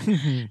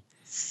station.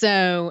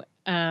 So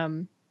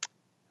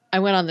I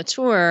went on the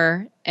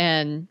tour,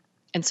 and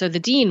so the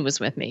dean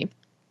was with me.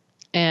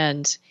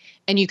 And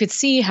you could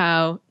see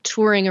how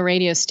touring a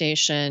radio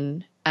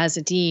station as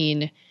a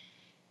dean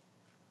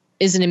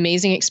is an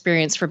amazing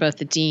experience for both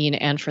the dean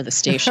and for the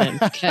station,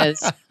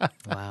 because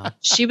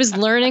she was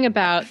learning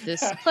about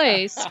this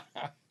place.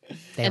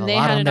 They have a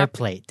lot on their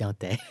plate, don't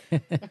they?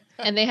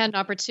 And they had an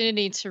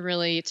opportunity to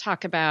really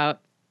talk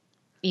about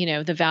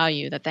the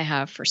value that they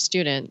have for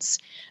students.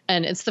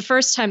 And it's the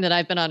first time that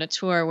I've been on a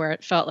tour where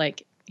it felt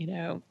like,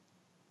 it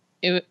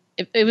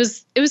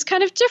was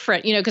kind of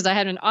different, because I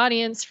had an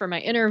audience for my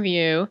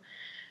interview.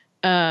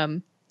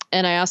 And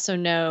I also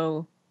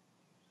know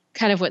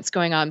kind of what's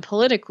going on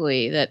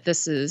politically, that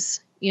this is,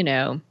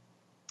 a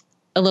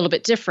little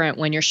bit different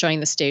when you're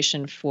showing the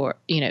station for,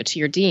 to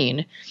your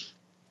dean.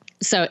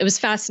 So it was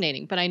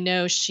fascinating, but I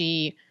know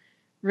she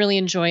really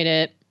enjoyed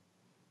it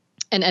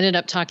and ended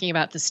up talking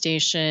about the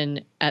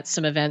station at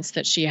some events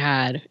that she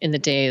had in the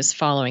days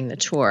following the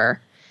tour.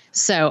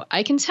 So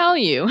I can tell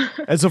you,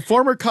 as a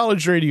former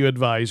college radio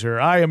advisor,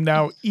 I am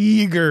now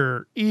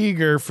eager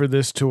for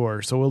this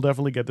tour. So we'll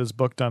definitely get this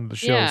booked on the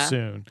show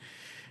soon.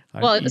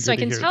 So I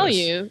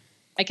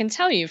can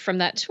tell you from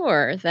that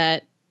tour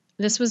that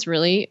this was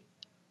really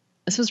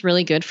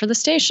good for the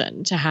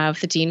station to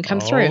have the dean come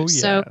through. Yes.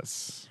 So,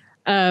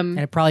 and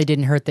it probably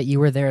didn't hurt that you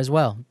were there as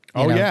well.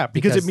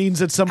 Because it means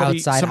that some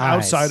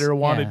outsider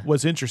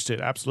was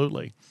interested.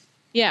 Absolutely.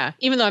 Yeah,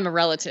 even though I'm a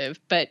relative,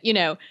 but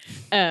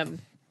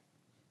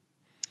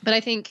but I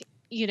think,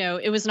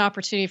 it was an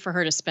opportunity for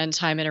her to spend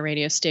time at a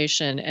radio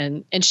station,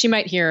 and she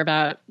might hear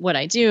about what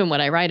I do and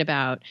what I write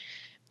about,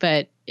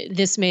 but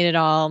this made it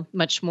all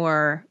much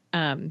more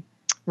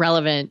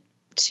relevant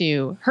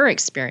to her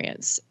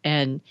experience.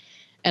 And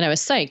I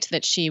was psyched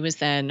that she was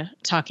then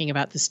talking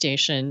about the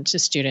station to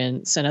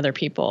students and other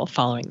people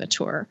following the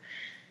tour.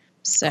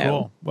 So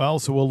cool. Well,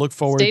 so we'll look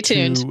forward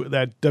to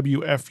that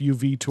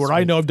WFUV tour. Sweet.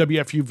 I know of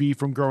WFUV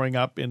from growing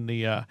up in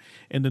the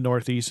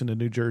Northeast, in the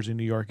New Jersey,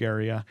 New York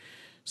area.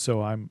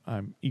 So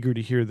I'm eager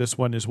to hear this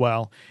one as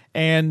well.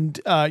 And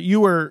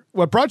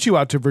what brought you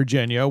out to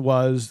Virginia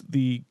was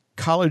the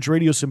College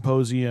Radio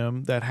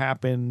Symposium that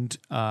happened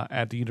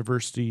at the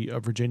University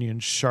of Virginia in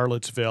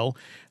Charlottesville,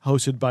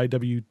 hosted by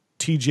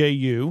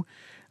WTJU,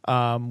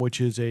 which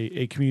is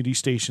a community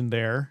station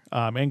there,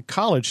 and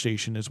college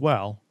station as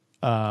well,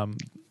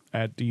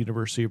 at the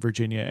University of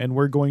Virginia. And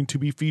we're going to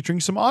be featuring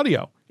some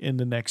audio in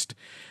the next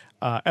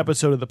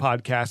episode of the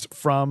podcast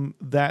from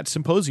that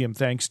symposium,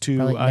 thanks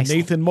to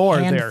Nathan Moore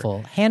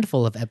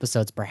handful of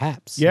episodes,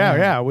 perhaps.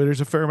 Yeah. Well,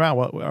 there's a fair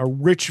amount. A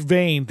rich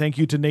vein. Thank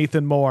you to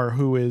Nathan Moore,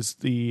 who is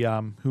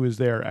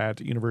there at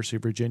University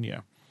of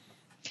Virginia.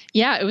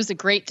 Yeah, it was a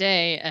great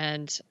day,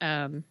 and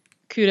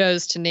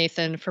kudos to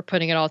Nathan for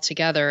putting it all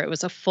together. It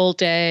was a full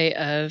day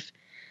of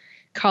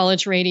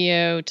college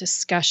radio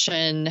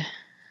discussion,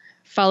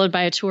 followed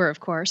by a tour,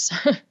 of course.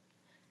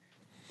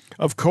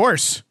 Of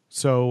course.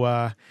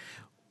 So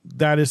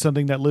that is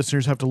something that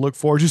listeners have to look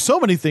forward to. So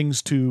many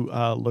things to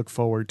look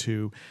forward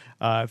to.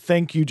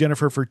 Thank you,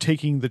 Jennifer, for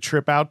taking the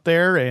trip out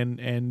there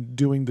and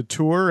doing the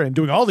tour and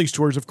doing all these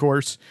tours, of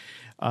course.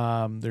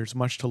 There's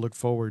much to look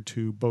forward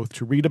to, both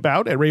to read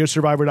about at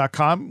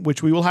radiosurvivor.com,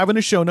 which we will have in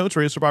the show notes,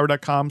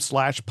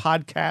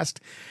 radiosurvivor.com/podcast,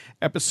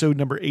 episode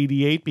number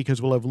 88, because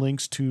we'll have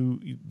links to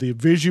the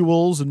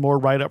visuals and more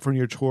write-up from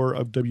your tour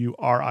of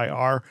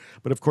WRIR.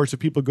 But, of course, if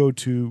people go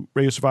to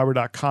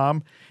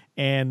radiosurvivor.com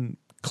and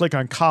click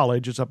on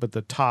college, it's up at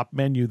the top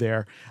menu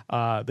there,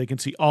 they can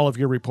see all of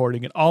your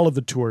reporting and all of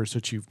the tours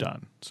that you've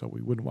done. So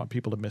we wouldn't want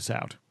people to miss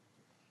out.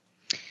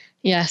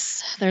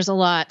 Yes, there's a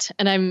lot.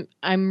 And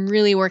I'm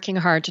really working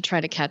hard to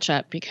try to catch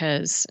up,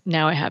 because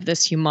now I have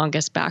this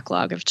humongous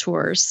backlog of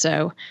tours.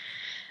 So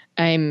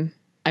I'm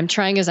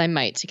trying as I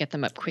might to get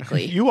them up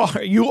quickly. You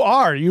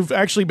are. You've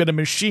actually been a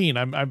machine.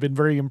 I've been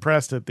very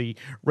impressed at the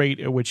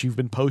rate at which you've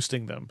been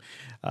posting them.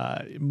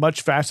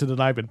 Much faster than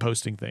I've been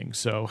posting things.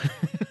 So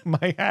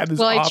my hat is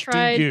off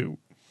to you.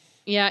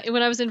 Yeah,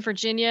 when I was in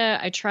Virginia,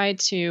 I tried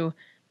to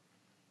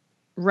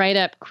write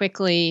up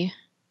quickly,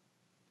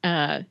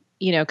 kind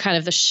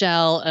of the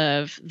shell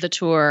of the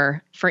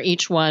tour for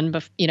each one,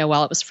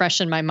 while it was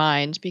fresh in my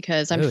mind,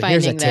 because I'm finding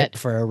here's a that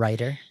tip for a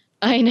writer.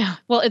 I know.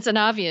 Well, it's an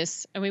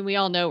obvious. I mean, we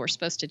all know we're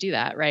supposed to do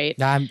that, right?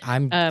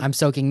 I'm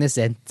soaking this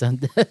in.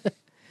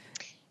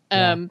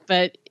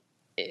 But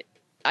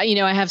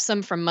I have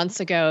some from months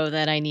ago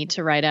that I need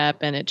to write up,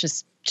 and it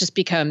just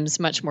becomes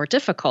much more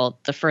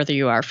difficult the further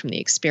you are from the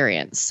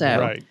experience. So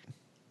right.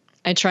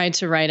 I tried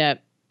to write up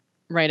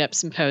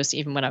some posts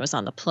even when I was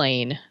on the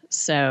plane.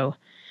 So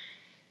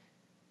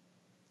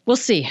we'll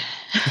see.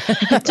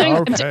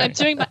 I'm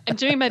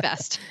doing my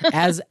best.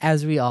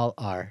 as we all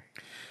are.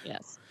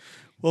 Yes.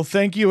 Well,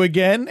 thank you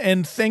again,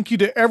 and thank you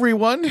to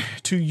everyone,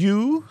 to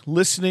you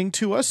listening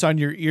to us on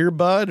your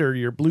earbud or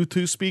your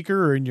Bluetooth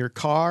speaker or in your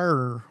car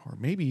or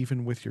maybe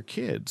even with your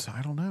kids.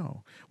 I don't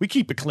know. We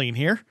keep it clean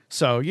here,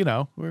 so,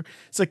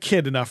 it's a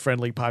kid enough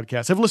friendly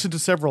podcast. I've listened to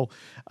several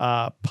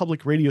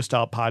public radio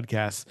style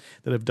podcasts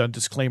that have done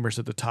disclaimers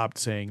at the top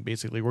saying,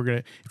 basically,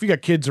 if you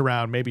got kids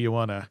around, maybe you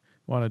want to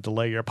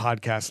delay your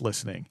podcast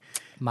listening.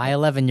 My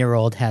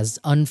 11-year-old has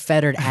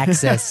unfettered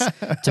access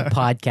to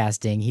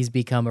podcasting. He's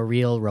become a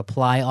real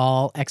reply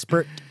all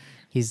expert.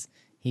 He's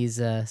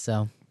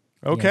so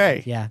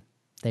okay. Yeah.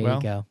 There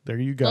you go. There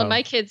you go. Well,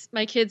 my kids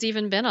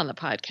even been on the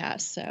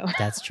podcast, so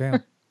that's true.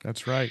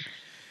 That's right.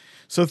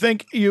 So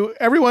thank you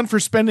everyone for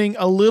spending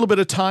a little bit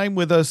of time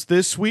with us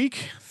this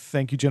week.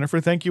 Thank you,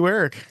 Jennifer. Thank you,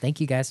 Eric. Thank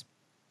you, guys.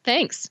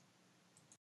 Thanks.